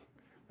one thing.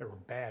 They were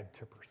bad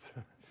tippers."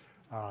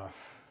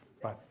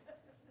 But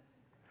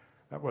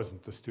that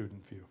wasn't the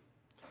student view.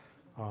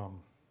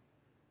 And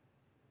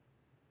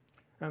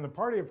the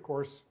party, of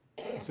course,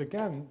 was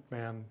again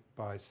manned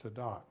by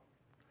Sadat.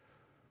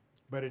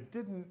 But it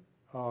didn't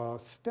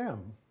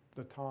stem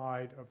the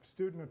tide of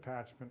student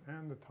attachment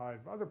and the tide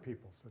of other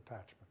people's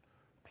attachment,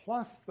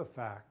 plus the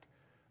fact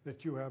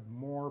that you have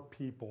more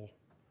people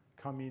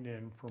coming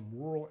in from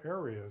rural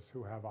areas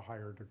who have a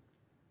higher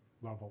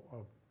level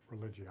of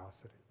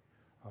religiosity.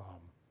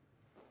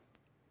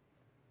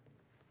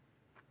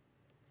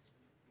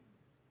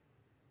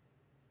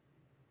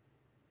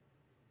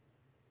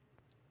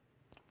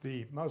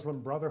 The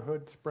Muslim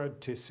Brotherhood spread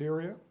to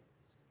Syria.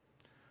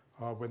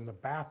 When the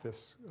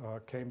Baathists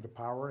came to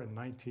power in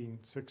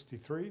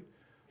 1963,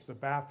 the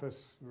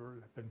Baathists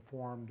had been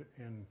formed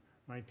in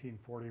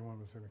 1941,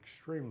 was an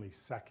extremely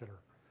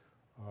secular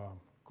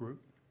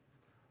group,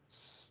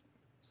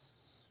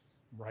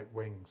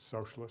 right-wing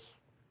socialist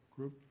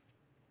group.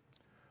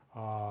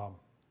 And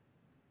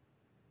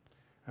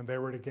they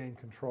were to gain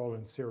control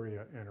in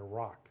Syria and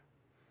Iraq.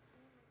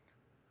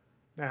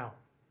 Now,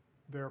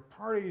 their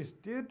parties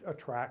did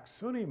attract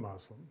Sunni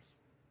Muslims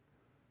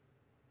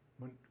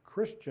when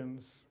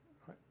Christians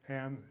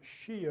and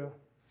Shia,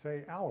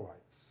 say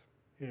Alawites,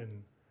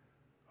 in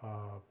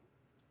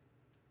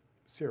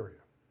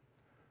Syria.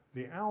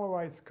 The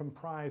Alawites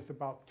comprised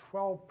about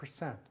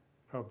 12%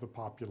 of the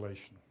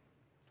population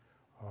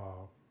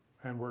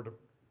and were to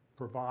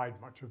provide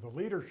much of the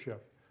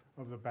leadership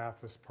of the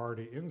Ba'athist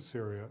Party in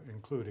Syria,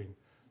 including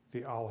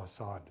the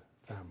al-Assad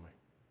family.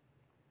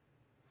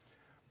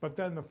 But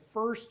then the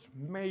first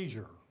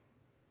major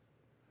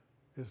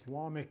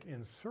Islamic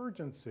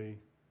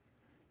insurgency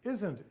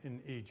isn't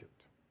in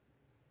Egypt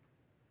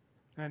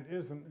and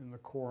isn't in the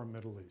core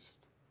Middle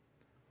East.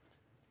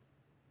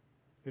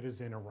 It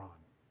is in Iran,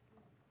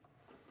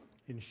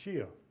 in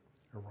Shia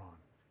Iran,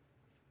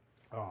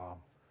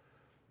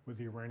 with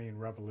the Iranian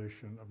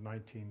Revolution of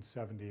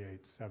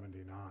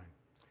 1978-79.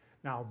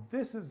 Now,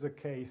 this is a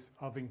case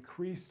of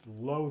increased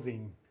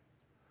loathing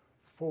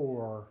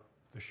for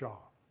the Shah.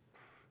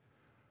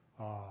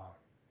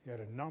 He had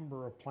a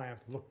number of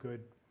plants look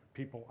good,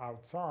 people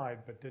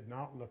outside, but did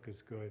not look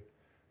as good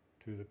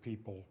to the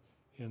people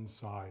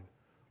inside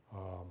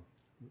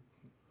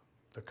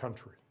the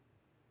country.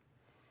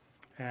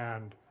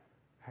 And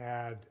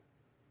had,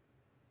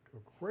 to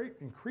a great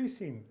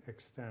increasing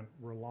extent,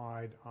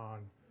 relied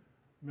on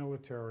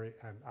military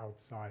and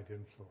outside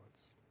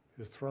influence.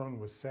 His throne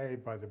was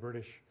saved by the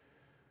British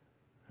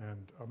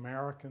and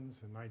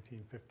Americans in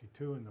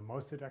 1952 in the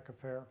Mossadegh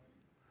affair.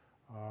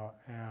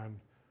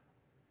 And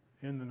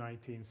in the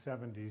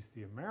 1970s,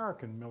 the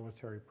American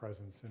military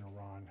presence in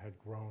Iran had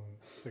grown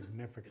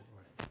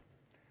significantly.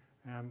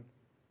 And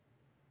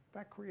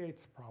that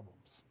creates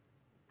problems.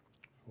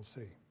 We'll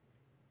see.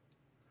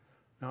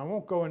 Now, I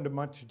won't go into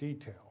much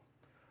detail,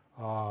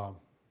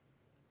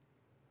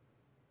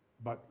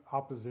 but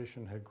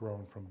opposition had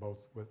grown from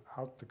both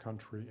without the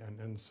country and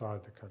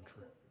inside the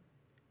country.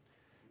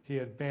 He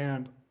had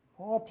banned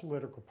all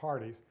political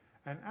parties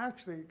and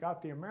actually got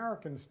the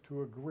Americans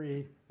to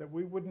agree that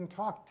we wouldn't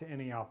talk to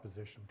any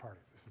opposition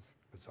parties. This is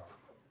bizarre.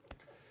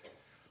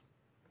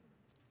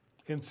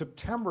 In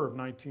September of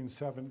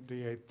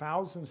 1978,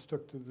 thousands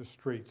took to the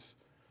streets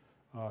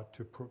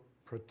to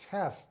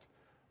protest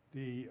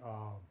the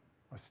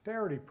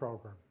austerity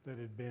program that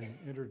had been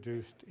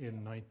introduced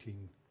in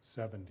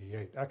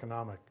 1978,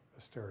 economic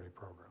austerity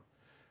program,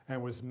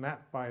 and was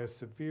met by a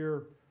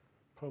severe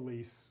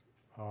police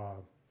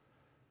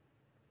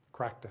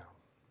crackdown.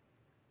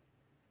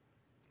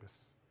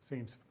 This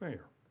seems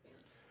familiar.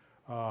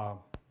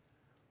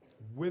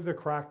 With the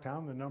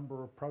crackdown, the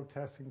number of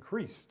protests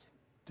increased,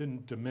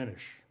 didn't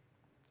diminish.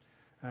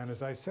 And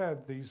as I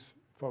said, these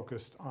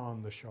focused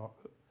on the Shah.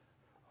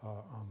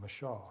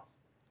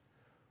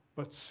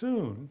 But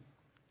soon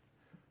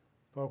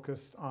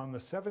focused on the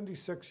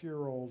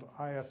 76-year-old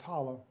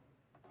Ayatollah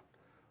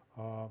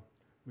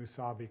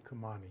Musavi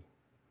Khamenei,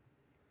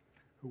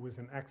 who was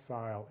in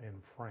exile in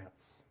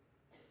France.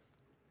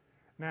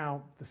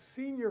 Now, the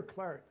senior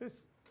cleric,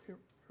 this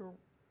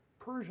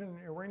Persian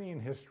Iranian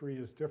history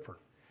is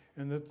different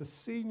in that the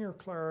senior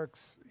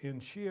clerics in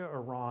Shia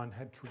Iran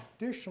had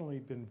traditionally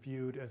been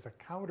viewed as a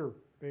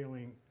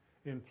countervailing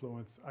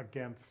influence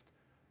against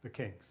the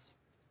kings.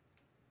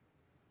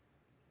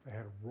 They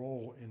had a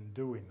role in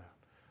doing that.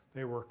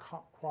 They were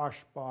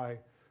quashed by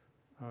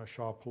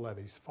Shah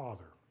Pahlavi's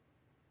father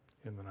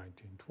in the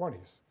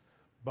 1920s,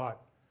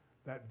 but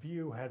that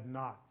view had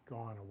not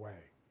gone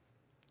away.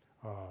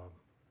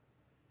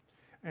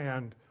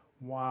 And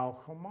while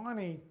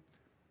Khamenei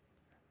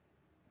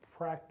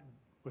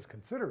was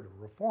considered a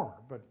reformer,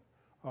 but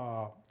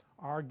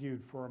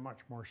argued for a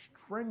much more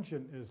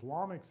stringent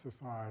Islamic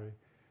society,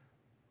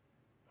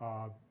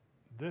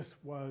 this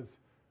was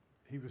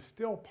he was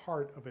still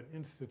part of an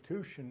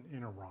institution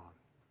in Iran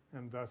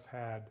and thus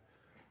had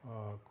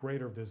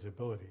greater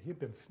visibility. He'd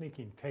been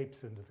sneaking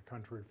tapes into the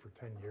country for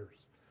 10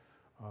 years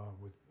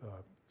with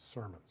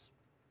sermons.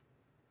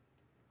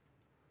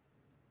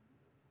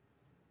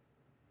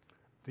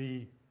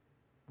 The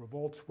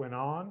revolts went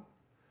on.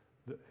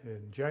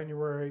 In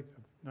January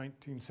of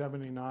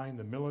 1979,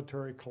 the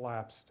military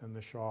collapsed and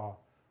the Shah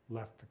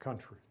left the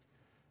country.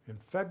 In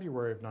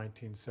February of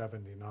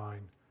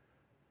 1979,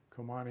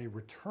 Khomeini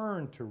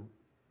returned to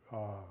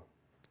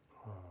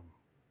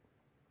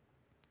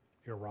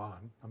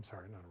Iran,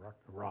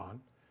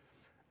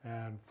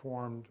 and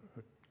formed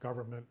a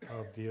government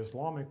of the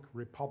Islamic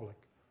Republic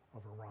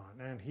of Iran.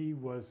 And he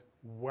was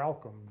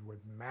welcomed with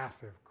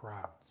massive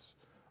crowds.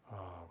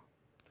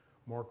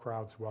 More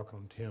crowds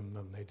welcomed him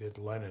than they did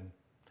Lenin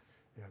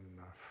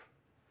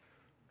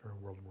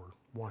during World War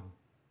I.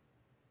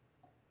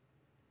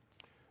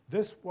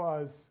 This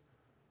was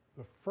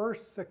the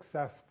first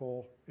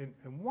successful, in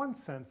one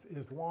sense,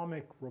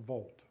 Islamic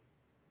revolt.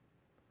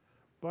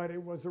 But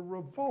it was a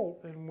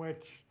revolt in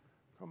which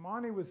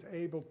Khomeini was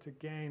able to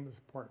gain the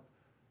support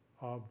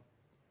of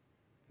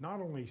not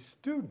only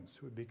students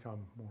who had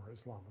become more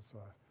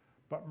Islamicized,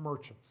 but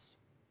merchants.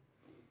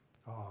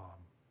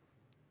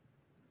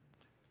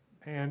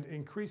 And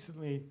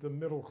increasingly the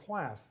middle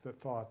class that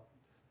thought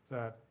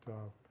that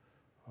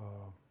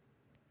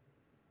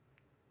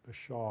the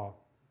Shah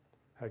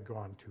had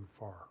gone too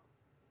far.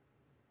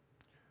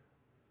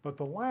 But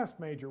the last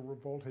major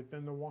revolt had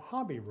been the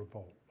Wahhabi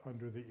revolt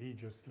under the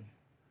aegis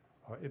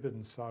of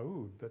Ibn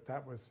Saud, but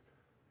that was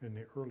in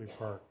the early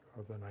part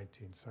of the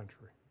 19th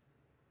century.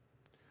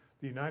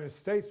 The United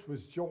States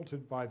was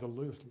jolted by the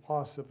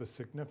loss of a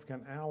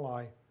significant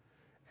ally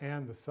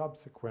and the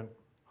subsequent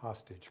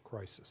hostage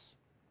crisis.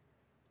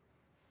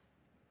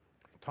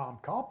 Tom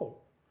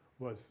Koppel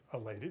was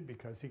elated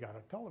because he got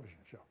a television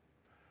show.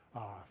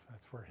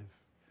 That's where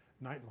his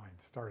Nightline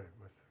started,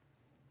 with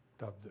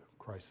dubbed the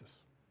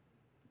crisis.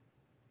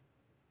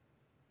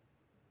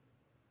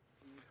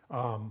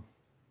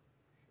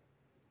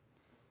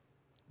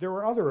 There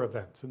were other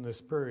events in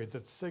this period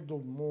that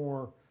signaled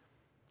more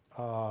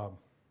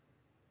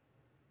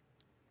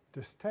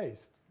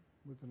distaste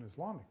with an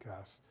Islamic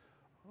cast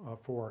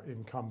for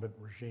incumbent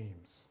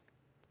regimes.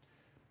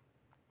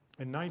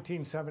 In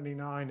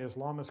 1979,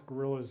 Islamist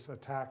guerrillas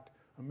attacked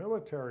a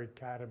military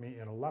academy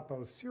in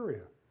Aleppo,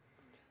 Syria,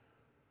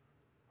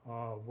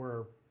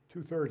 where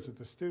 2/3 of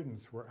the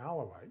students were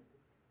Alawite,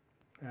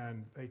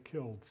 and they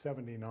killed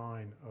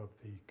 79 of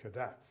the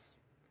cadets.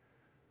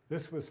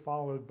 This was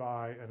followed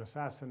by an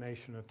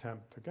assassination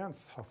attempt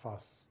against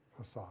Hafez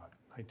Assad,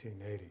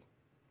 1980.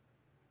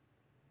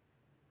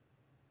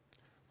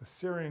 The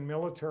Syrian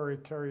military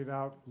carried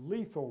out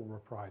lethal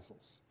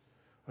reprisals,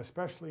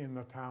 especially in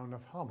the town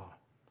of Hama,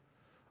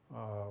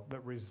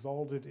 that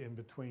resulted in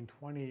between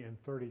 20 and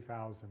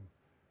 30,000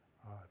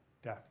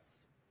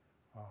 deaths.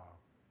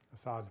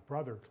 Assad's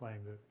brother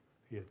claimed that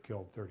he had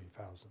killed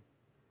 30,000.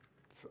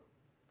 So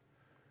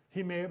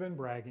he may have been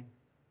bragging.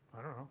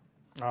 I don't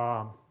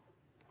know.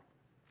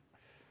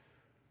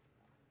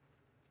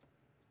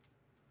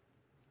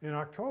 In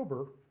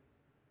October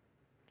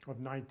of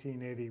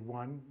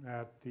 1981,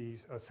 at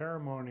a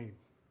ceremony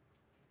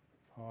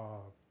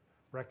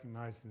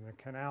recognizing the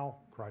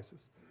Canal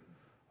crisis,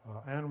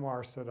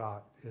 Anwar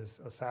Sadat is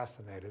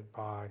assassinated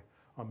by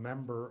a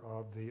member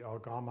of the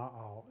Al-Ghama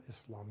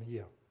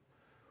al-Islamiyya,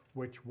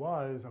 which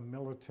was a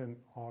militant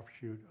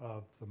offshoot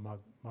of the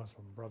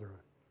Muslim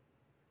Brotherhood.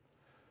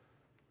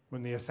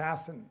 When the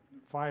assassin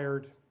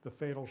fired the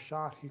fatal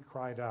shot, he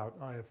cried out,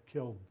 "I have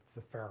killed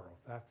the pharaoh."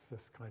 That's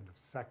this kind of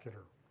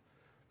secular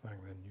thing,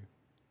 and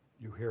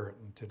you hear it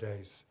in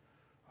today's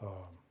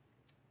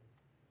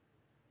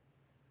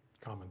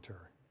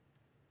commentary.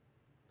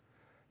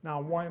 Now,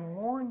 when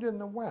mourned in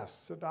the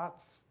West,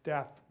 Sadat's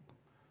death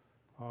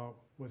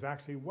was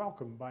actually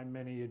welcomed by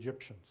many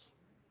Egyptians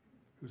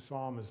who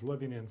saw him as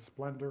living in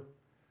splendor.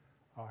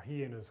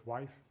 He and his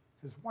wife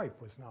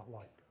was not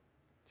liked.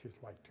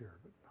 She's liked here,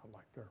 but not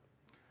liked there.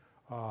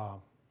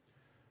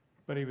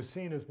 But he was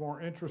seen as more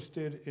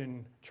interested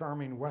in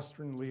charming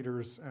Western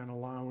leaders and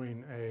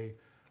allowing a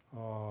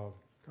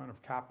kind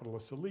of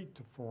capitalist elite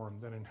to form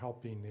than in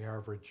helping the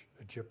average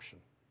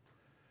Egyptian.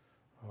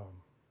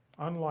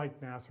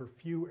 Unlike Nasser,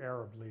 few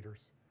Arab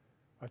leaders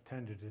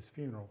attended his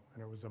funeral,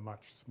 and it was a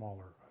much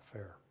smaller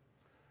affair.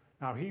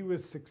 Now, he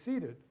was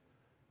succeeded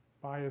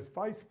by his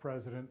vice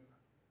president,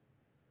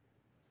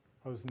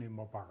 Hosni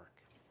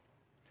Mubarak,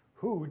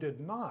 who did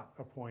not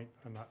appoint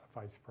a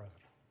vice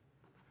president.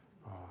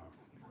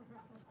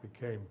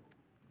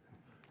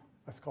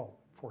 That's called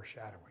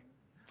foreshadowing.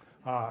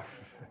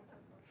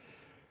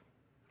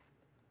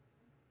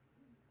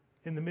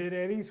 In the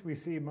mid-'80s, we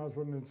see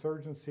Muslim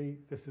insurgency.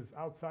 This is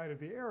outside of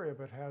the area,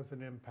 but has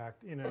an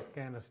impact in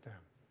Afghanistan.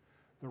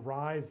 The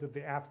rise of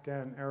the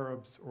Afghan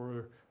Arabs,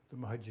 or the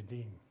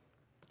Mujahideen.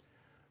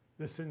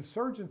 This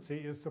insurgency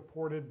is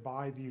supported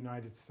by the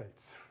United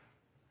States,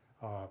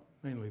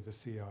 mainly the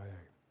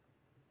CIA.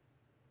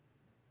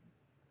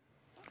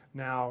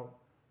 Now,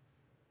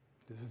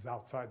 This is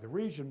outside the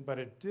region, but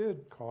it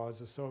did cause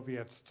the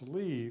Soviets to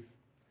leave,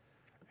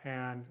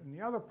 and in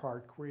the other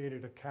part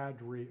created a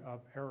cadre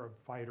of Arab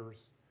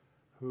fighters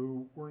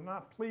who were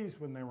not pleased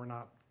when they were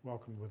not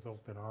welcomed with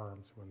open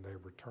arms when they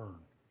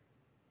returned.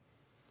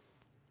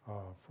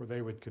 For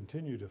they would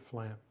continue to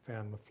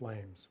fan the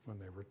flames when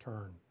they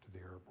returned to the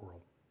Arab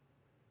world.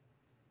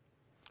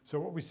 So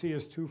what we see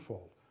is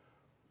twofold.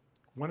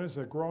 One is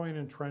a growing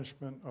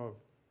entrenchment of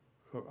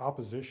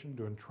opposition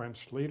to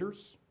entrenched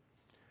leaders,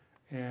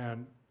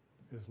 and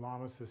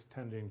Islamists is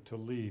tending to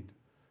lead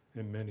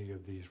in many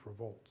of these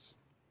revolts.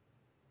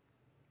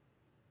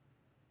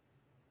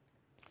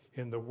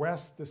 In the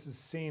West, this is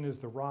seen as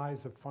the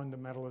rise of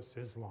fundamentalist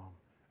Islam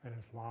and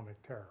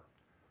Islamic terror.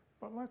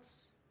 But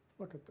let's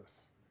look at this.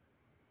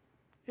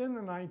 In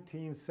the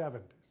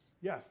 1970s,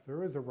 yes,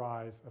 there is a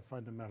rise of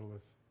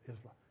fundamentalist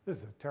Islam. This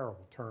is a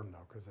terrible term,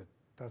 though, because it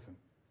doesn't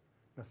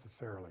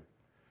necessarily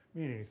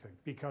mean anything,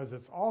 because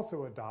it's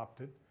also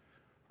adopted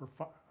for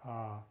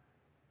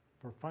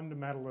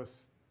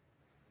fundamentalist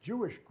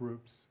Jewish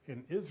groups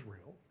in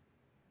Israel,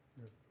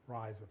 the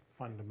rise of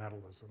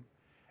fundamentalism,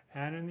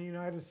 and in the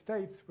United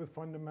States with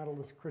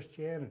fundamentalist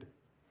Christianity.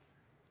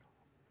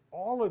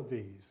 All of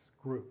these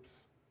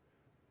groups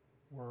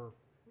were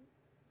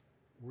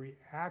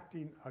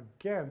reacting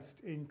against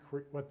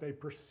what they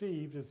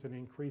perceived as an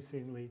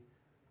increasingly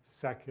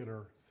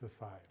secular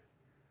society,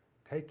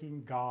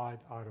 taking God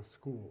out of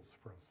schools,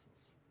 for instance.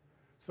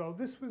 So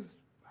this was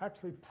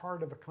actually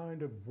part of a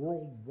kind of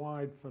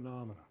worldwide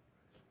phenomena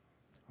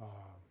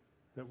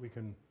that we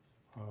can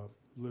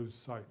lose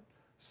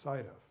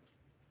sight of.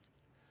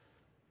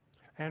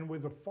 And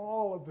with the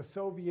fall of the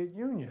Soviet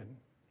Union,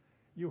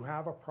 you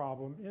have a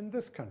problem in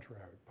this country,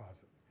 I would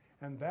posit.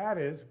 And that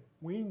is,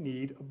 we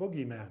need a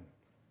boogeyman.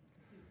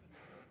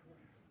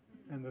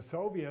 And the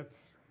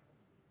Soviets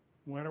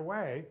went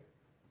away.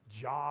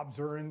 Jobs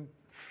are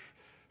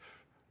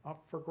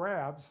up for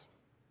grabs.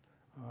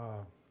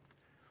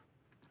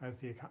 As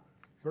the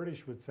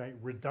British would say,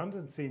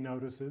 redundancy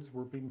notices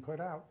were being put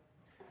out.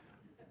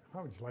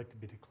 How would you like to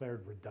be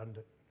declared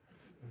redundant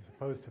as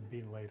opposed to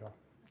being laid off?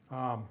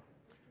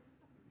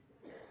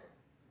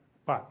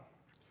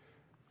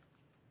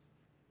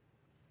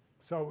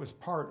 So it was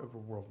part of a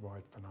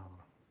worldwide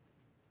phenomenon.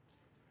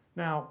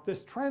 Now,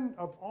 this trend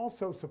of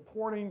also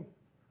supporting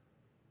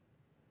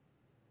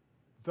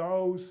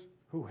those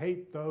who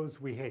hate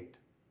those we hate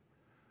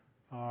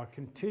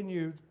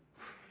continued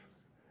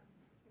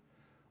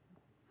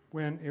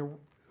when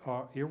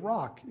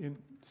Iraq,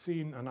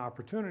 seeing an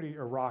opportunity,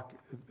 Iraq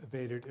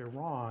invaded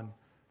Iran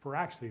for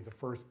actually the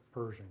first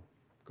Persian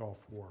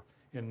Gulf War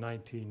in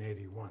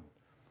 1981.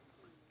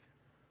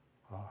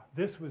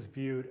 This was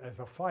viewed as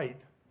a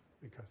fight,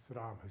 because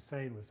Saddam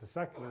Hussein was a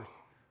secularist,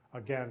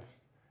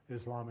 against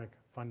Islamic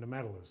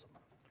fundamentalism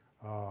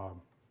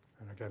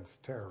and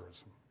against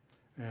terrorism.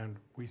 And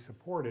we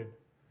supported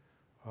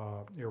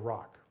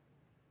Iraq.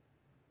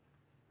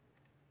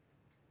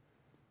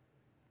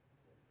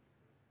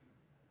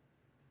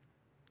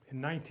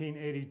 In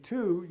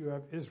 1982, you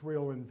have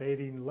Israel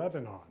invading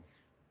Lebanon.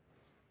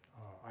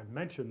 I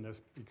mention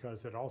this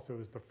because it also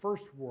is the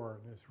first war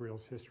in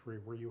Israel's history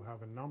where you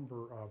have a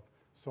number of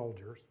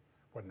soldiers,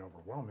 wasn't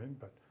overwhelming,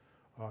 but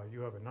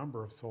you have a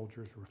number of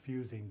soldiers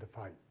refusing to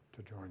fight,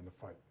 to join the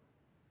fight.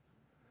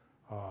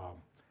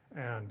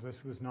 And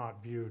this was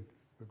not viewed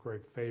with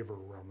great favor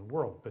around the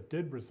world, but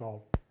did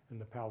result in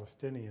the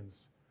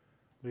Palestinians'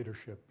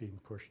 leadership being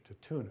pushed to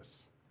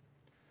Tunis,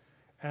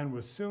 and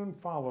was soon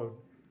followed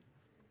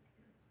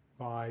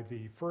by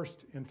the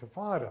first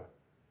Intifada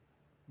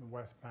in the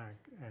West Bank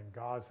and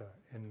Gaza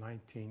in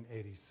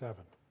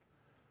 1987.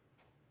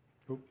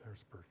 Oop, there's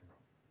the Persian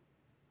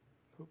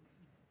Gulf. Oop.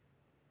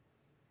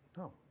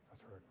 No,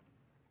 that's all right.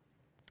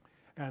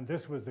 And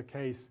this was a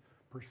case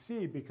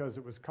perceived because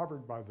it was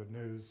covered by the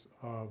news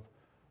of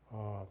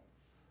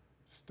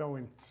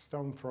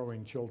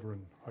stone-throwing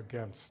children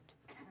against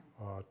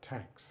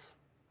tanks.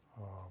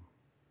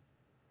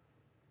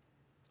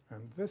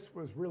 And this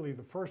was really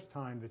the first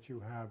time that you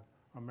have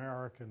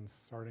Americans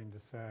starting to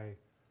say,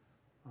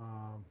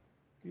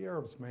 the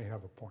Arabs may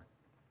have a point.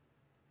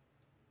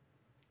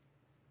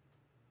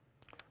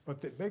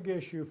 But the big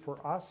issue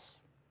for us,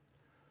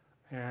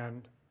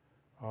 and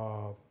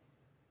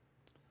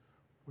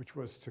which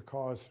was to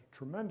cause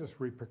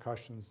tremendous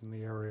repercussions in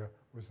the area,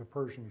 was the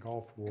Persian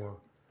Gulf War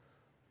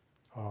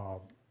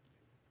of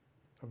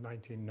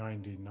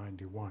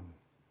 1990-91.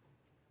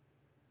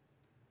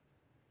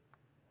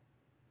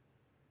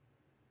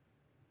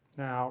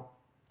 Now,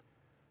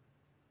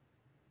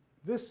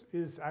 this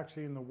is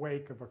actually in the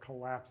wake of a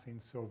collapsing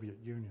Soviet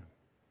Union.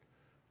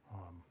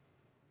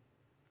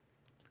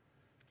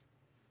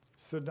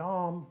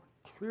 Saddam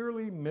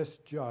clearly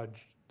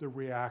misjudged the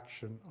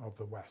reaction of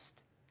the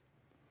West.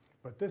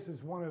 But this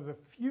is one of the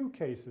few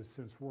cases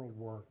since World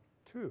War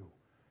II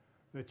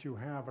that you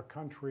have a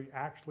country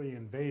actually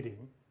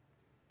invading,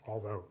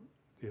 although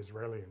the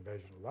Israeli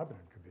invasion of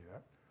Lebanon could be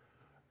that,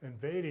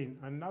 invading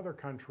another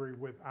country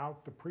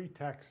without the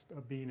pretext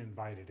of being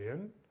invited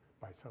in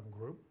by some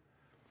group,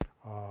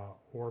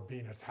 or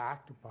being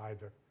attacked by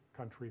the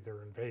country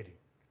they're invading.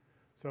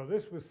 So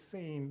this was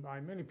seen by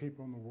many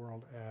people in the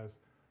world as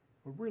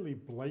a really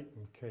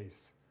blatant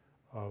case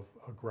of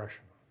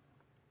aggression.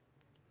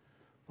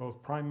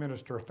 Both Prime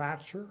Minister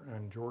Thatcher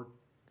and George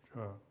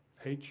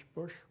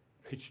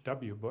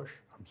H.W. Bush,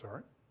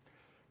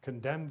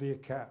 condemned the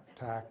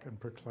attack and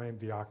proclaimed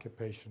the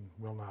occupation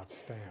will not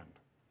stand.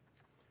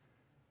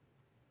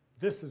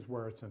 This is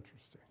where it's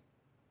interesting.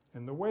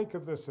 In the wake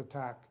of this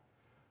attack,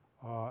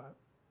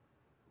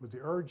 with the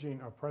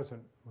urging of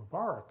President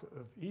Mubarak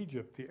of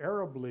Egypt, the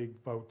Arab League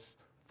votes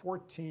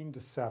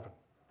 14-7,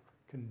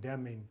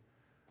 condemning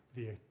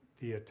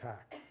the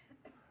attack.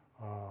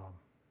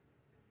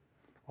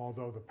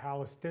 Although the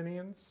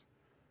Palestinians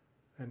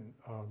and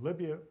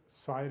Libya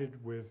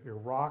sided with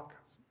Iraq,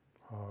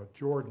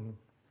 Jordan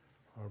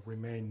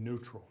remained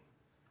neutral.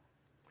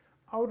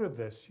 Out of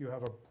this, you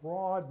have a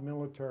broad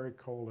military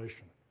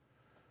coalition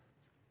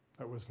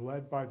that was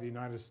led by the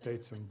United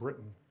States and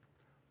Britain,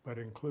 but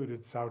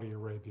included Saudi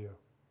Arabia,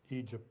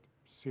 Egypt,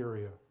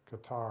 Syria,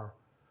 Qatar,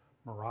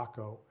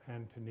 Morocco,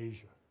 and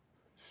Tunisia.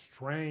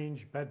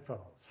 Strange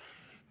bedfellows,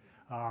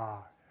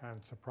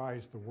 and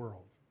surprised the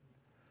world,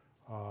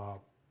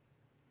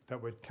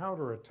 that would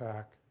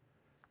counterattack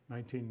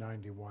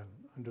 1991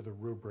 under the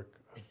rubric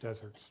of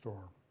Desert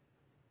Storm.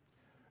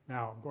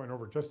 Now, I'm going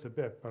over just a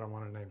bit, but I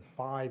want to name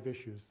 5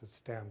 issues that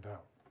stand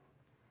out.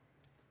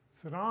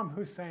 Saddam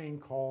Hussein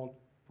called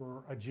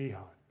for a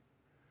jihad.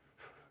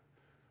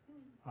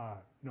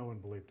 No one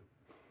believed him.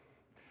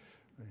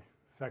 The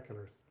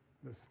seculars.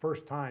 This is the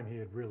first time he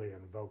had really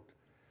invoked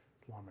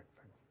Islamic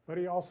things. But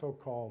he also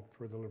called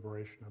for the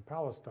liberation of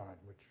Palestine,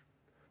 which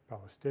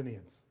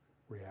Palestinians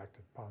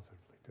reacted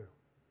positively to.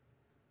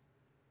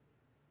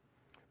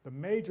 The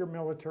major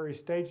military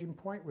staging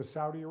point was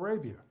Saudi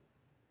Arabia,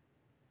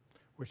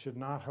 which had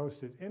not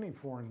hosted any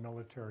foreign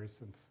military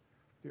since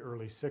the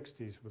early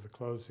 60s with the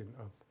closing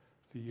of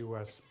the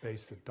US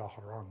base at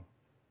Dhahran.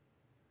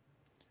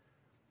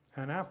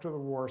 And after the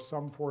war,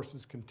 some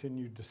forces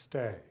continued to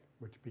stay,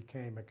 which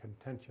became a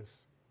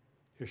contentious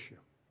issue.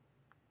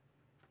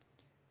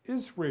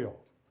 Israel,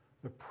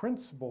 at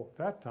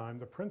that time,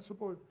 the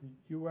principal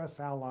US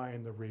ally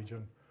in the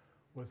region,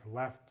 was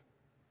left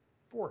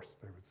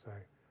forced, they would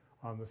say,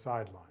 on the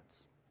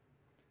sidelines,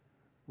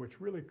 which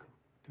really,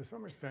 to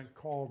some extent,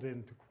 called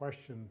into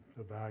question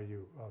the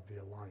value of the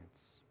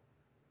alliance.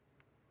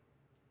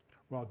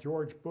 While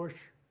George Bush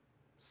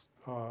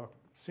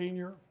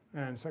Sr.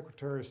 and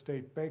Secretary of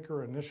State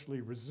Baker initially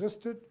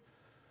resisted,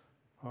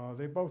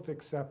 they both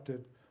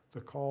accepted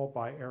the call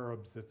by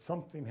Arabs that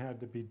something had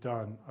to be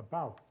done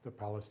about the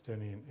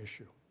Palestinian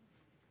issue.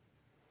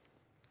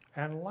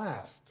 And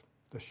last,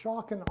 the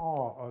shock and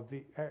awe of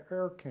the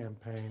air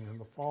campaign in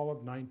the fall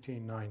of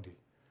 1990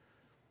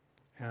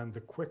 and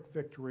the quick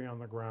victory on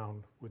the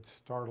ground would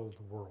startle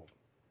the world.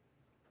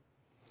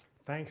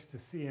 Thanks to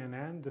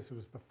CNN, this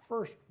was the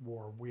first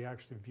war we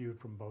actually viewed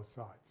from both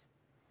sides,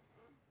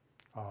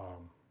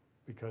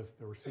 because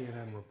there were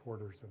CNN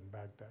reporters in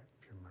Baghdad,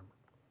 if you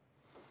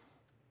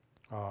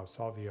remember,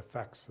 saw the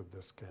effects of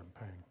this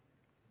campaign.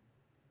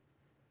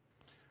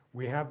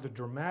 We have the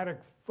dramatic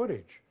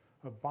footage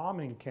of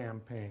bombing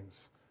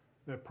campaigns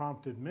that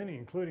prompted many,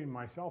 including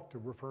myself, to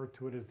refer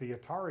to it as the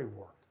Atari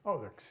War. Oh,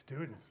 the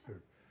students who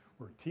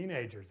were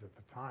teenagers at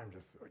the time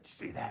just, oh, did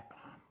you see that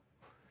bomb?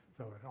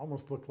 So it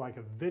almost looked like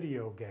a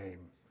video game,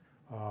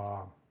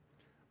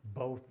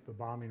 both the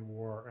bombing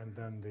war and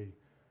then the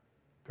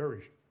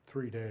very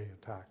 3-day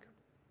attack.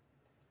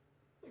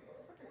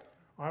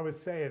 I would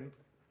say, in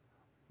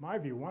my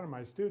view, one of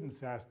my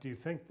students asked, do you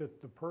think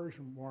that the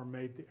Persian War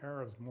made the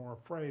Arabs more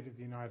afraid of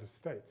the United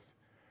States?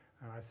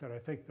 And I said, I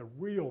think the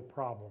real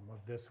problem of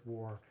this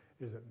war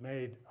is it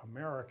made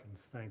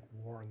Americans think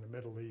war in the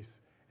Middle East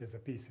is a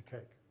piece of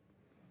cake.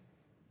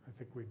 I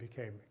think we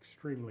became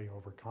extremely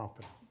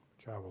overconfident,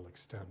 which I will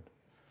extend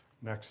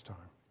next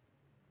time.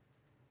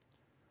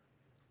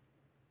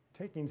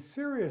 Taking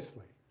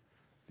seriously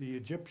the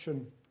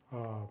Egyptian,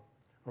 or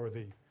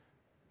the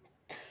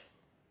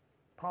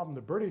problem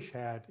the British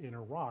had in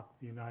Iraq,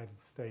 the United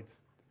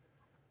States,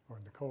 or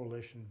the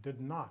coalition, did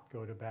not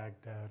go to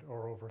Baghdad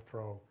or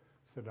overthrow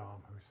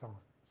Saddam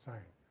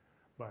Hussein.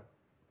 But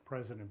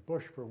President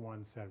Bush, for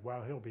one, said,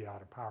 well, he'll be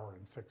out of power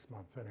in 6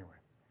 months anyway.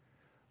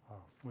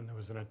 When there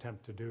was an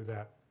attempt to do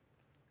that,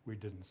 we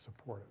didn't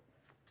support it.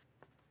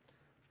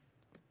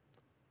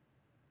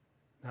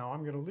 Now,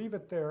 I'm going to leave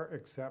it there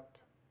except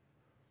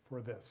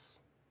for this.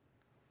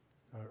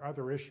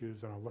 Other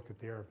issues, and I'll look at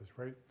the Arab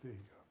Israel, the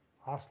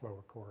Oslo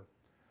Accord.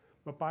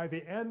 But by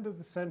the end of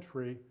the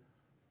century,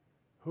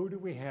 who do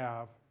we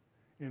have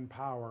in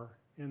power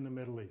in the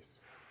Middle East?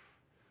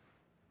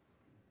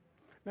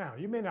 Now,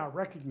 you may not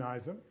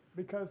recognize them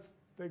because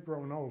they've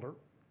grown older.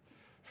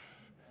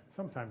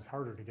 Sometimes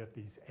harder to get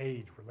these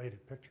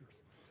age-related pictures.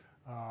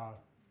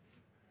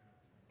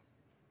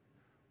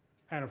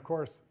 And of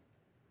course,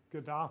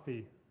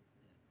 Gaddafi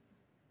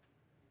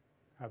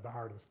had the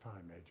hardest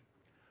time,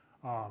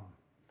 Major.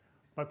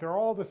 But they're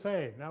all the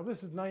same. Now,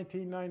 this is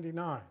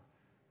 1999.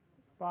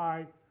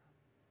 By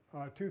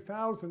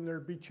 2000,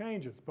 there'd be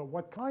changes. But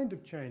what kind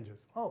of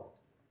changes? Oh,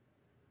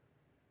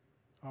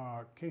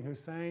 King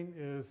Hussein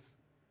is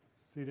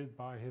succeeded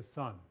by his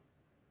son.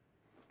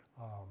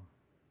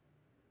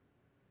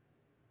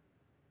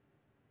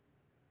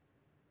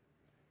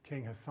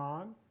 King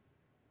Hassan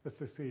is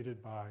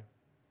succeeded by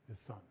his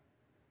son.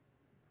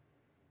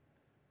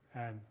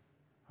 And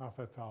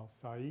Hafez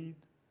al-Said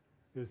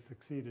is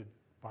succeeded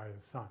by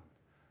his son.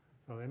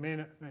 So they may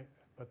not,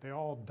 but they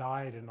all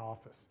died in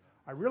office.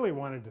 I really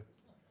wanted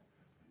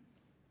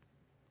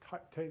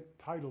to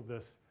title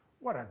this,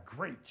 "What a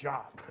Great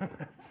Job."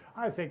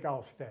 I think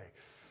I'll stay.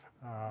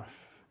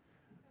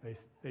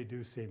 They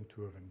do seem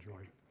to have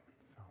enjoyed it.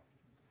 So.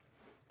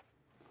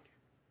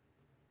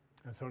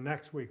 And so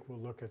next week we'll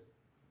look at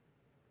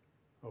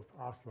both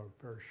Oslo,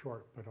 very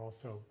short, but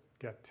also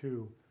get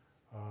to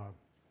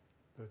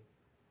the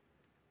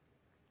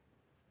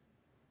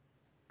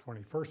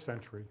 21st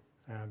century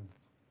and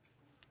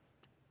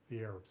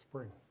the Arab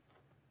Spring.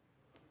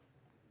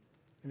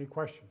 Any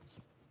questions?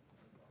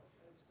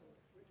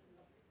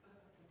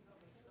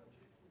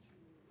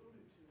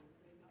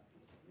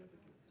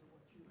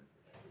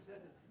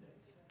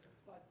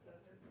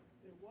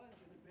 There was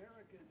an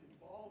American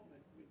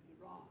involvement with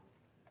Iran.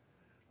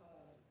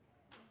 And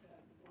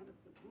one of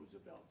the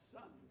Roosevelt's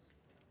sons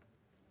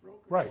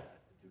brokered Right.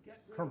 that to get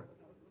rid Kermit. of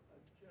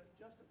a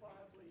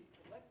justifiably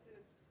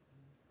elected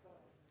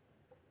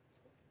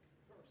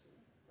person.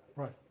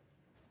 Right.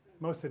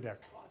 Mossadegh.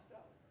 Tossed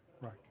out.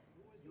 Right.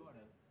 Who was his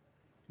name?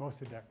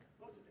 Mossadegh.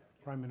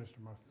 Mossadegh. Prime Minister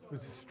Mossadegh. He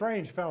was a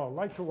strange fellow.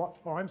 Like to oh,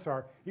 I'm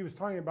sorry. He was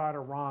talking about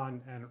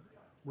Iran and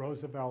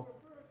Roosevelt,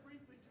 Refer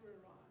briefly to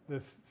Iran. the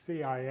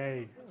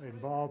CIA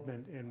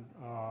involvement in. Would you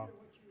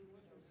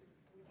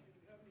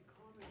have any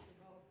comment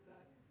about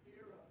that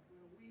era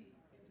where we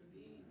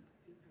intervened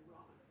in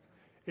Iran?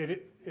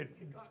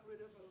 It got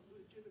rid of a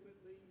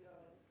legitimately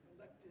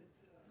elected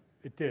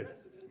It did.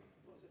 president,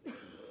 was it?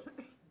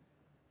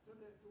 So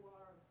that for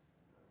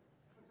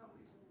some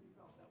reason we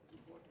felt that was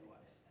important to us.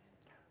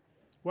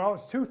 Well,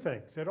 it's two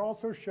things. It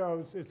also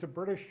shows it's the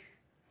British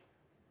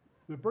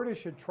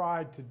had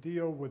tried to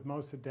deal with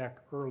Mossadegh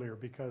earlier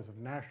because of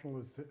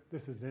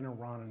this is in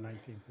Iran in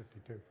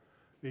 1952,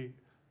 the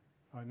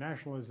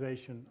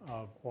nationalization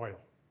of oil.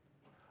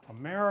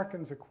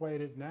 Americans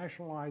equated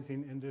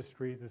nationalizing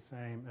industry the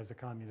same as a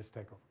communist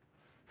takeover.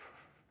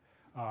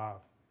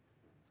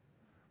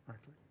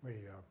 Frankly,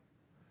 we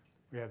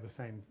had the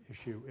same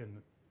issue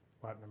in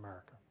Latin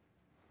America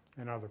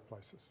and other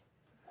places.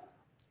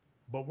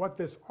 But what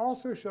this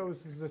also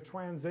shows is a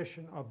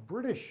transition of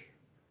British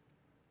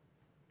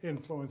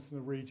influence in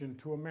the region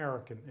to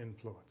American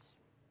influence.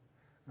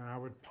 And I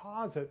would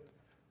posit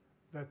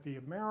that the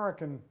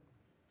American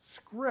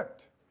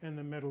script in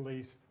the Middle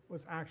East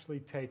was actually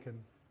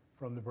taken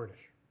from the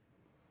British.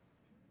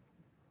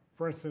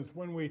 For instance,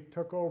 when we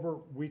took over,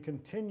 we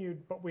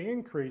continued, but we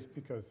increased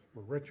because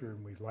we're richer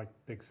and we like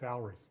big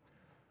salaries,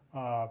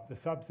 the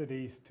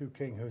subsidies to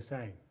King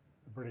Hussein.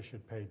 The British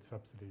had paid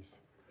subsidies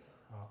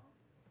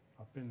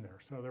up in there.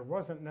 So there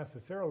wasn't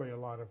necessarily a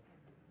lot of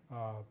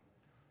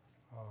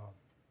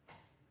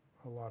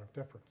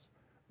difference.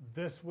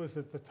 This was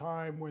at the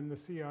time when the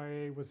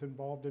CIA was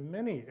involved in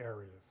many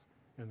areas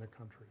in the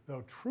country,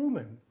 though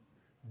Truman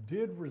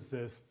did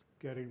resist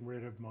getting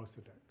rid of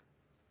Mossadegh.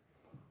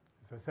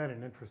 As I said,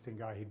 an interesting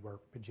guy. He'd wear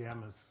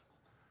pajamas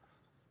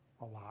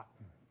a lot,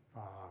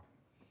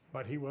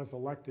 but he was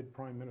elected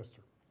prime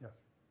minister. Yes.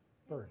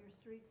 Bird. Your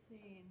street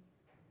scene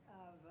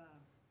of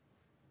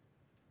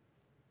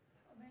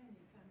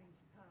Khomeini coming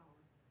to power,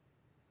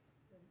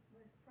 the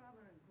most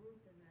prominent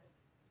group in that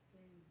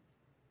scene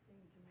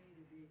seemed to me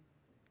to be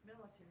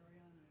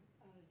military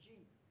on a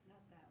jeep,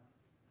 not that one.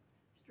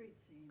 Street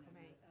scene of the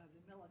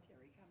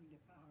military coming to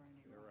power in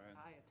Iran.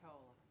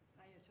 Ayatollah.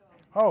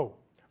 Ayatollah. Oh,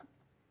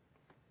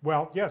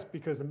 well, yes,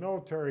 because the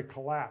military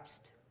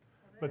collapsed.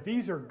 But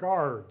these are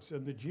guards.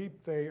 In the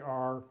Jeep, they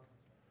are,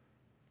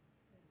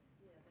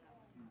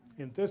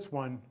 in this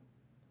one,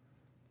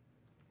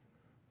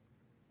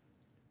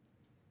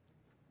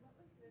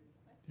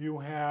 you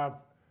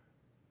have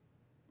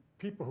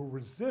people who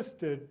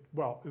resisted,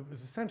 well, it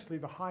was essentially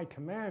the high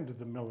command of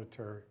the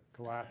military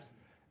collapse,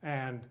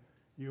 and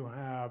you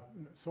have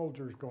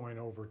soldiers going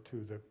over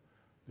to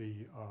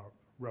the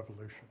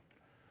revolution.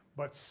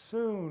 But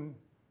soon,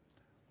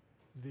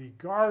 the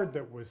guard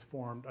that was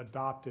formed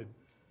adopted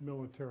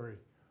military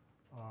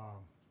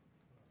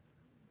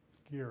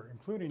gear,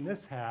 including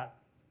this hat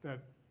that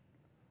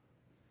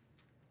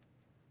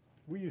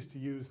we used to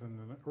use in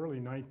the early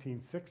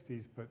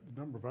 1960s, but a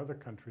number of other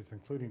countries,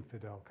 including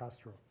Fidel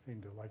Castro,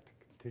 seem to like to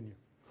continue.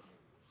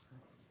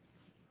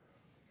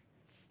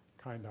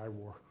 Kind I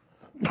wore.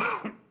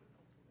 And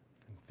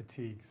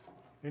fatigues.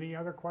 Any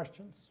other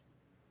questions?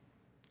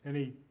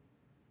 Any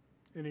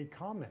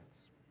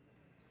comments?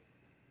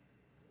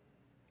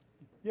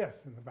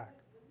 Yes, in the back.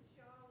 When the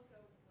Shah was did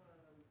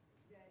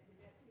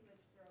that pretty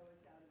much throw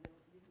us out of the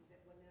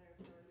when our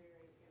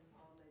primary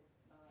involvement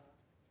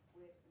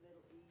with the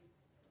Middle East,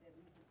 that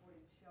we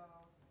supported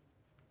Shah?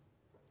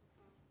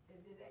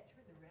 And did that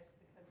turn the rest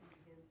of the country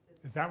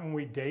Is that when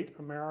we date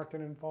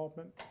American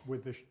involvement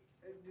with the,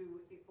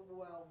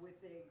 Well, with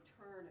the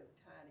turn of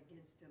tide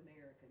against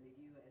America,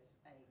 the U.S.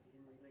 aid in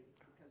relief,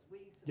 because we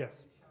supported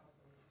Yes.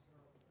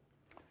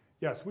 Shah.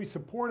 yes, we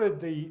supported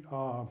the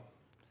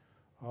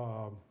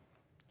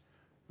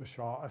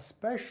Shah,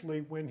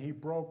 especially when he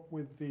broke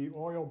with the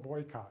oil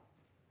boycott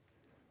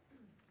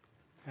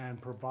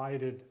and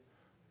provided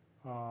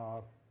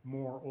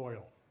more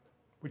oil,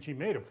 which he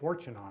made a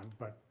fortune on,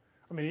 but,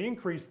 I mean, he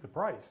increased the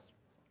price.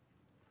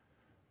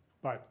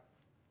 But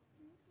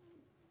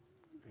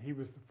he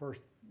was the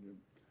first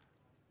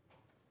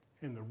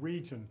in the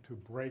region to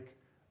break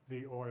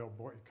the oil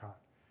boycott.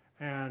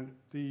 And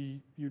the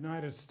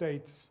United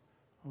States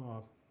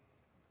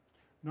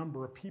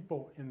number of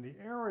people in the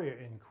area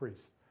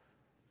increased.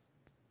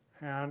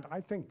 And I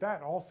think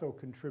that also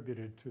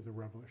contributed to the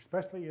revolution,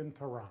 especially in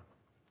Tehran.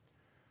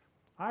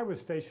 I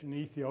was stationed in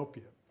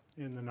Ethiopia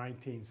in the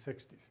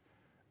 1960s.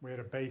 We had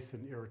a base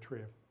in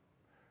Eritrea.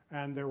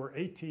 And there were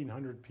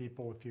 1,800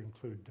 people if you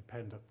include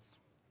dependents.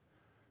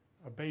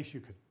 A base you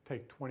could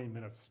take 20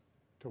 minutes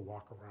to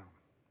walk around.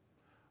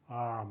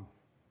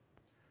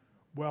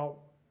 Well,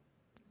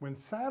 when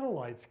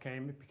satellites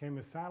came, it became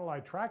a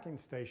satellite tracking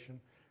station.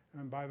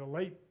 And by the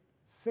late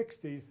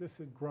 60s, this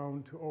had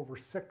grown to over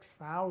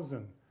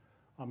 6,000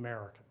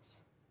 Americans.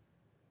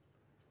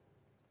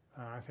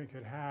 I think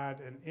it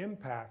had an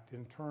impact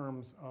in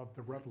terms of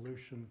the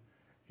revolution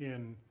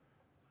in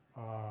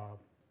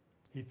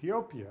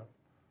Ethiopia,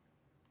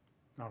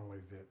 not only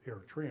the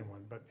Eritrean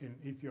one, but in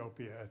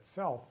Ethiopia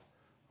itself,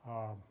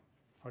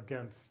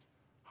 against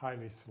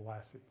Haile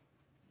Selassie.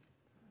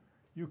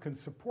 You can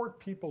support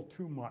people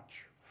too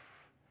much.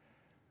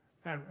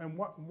 And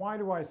why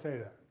do I say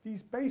that?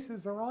 These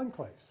bases are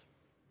enclaves.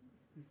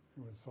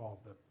 We saw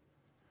the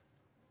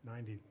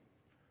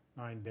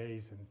 99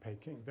 days in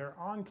Peking. They're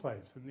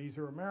enclaves, and these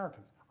are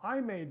Americans.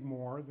 I made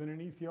more than an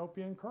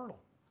Ethiopian colonel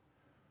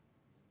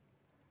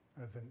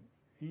as an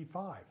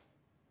E5.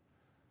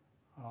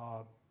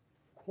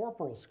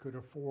 Corporals could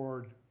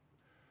afford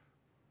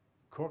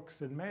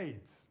cooks and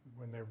maids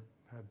when they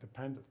had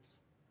dependents.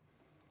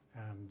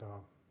 And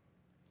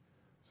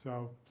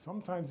so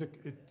sometimes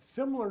it's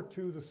similar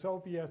to the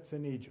Soviets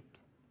in Egypt.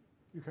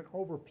 You can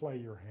overplay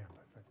your hand,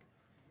 I think.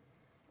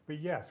 But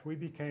yes, we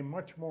became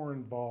much more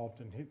involved,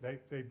 and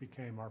they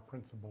became our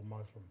principal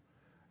Muslim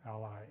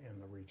ally in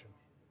the region.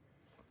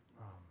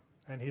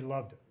 And he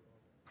loved it.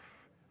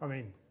 I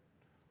mean,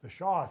 the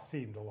Shah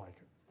seemed to like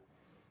it.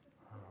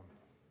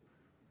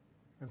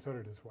 And so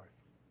did his wife.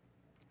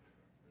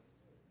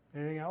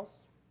 Anything else?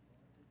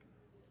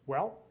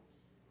 Well,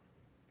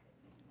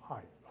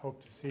 I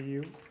hope to see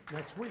you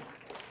next week.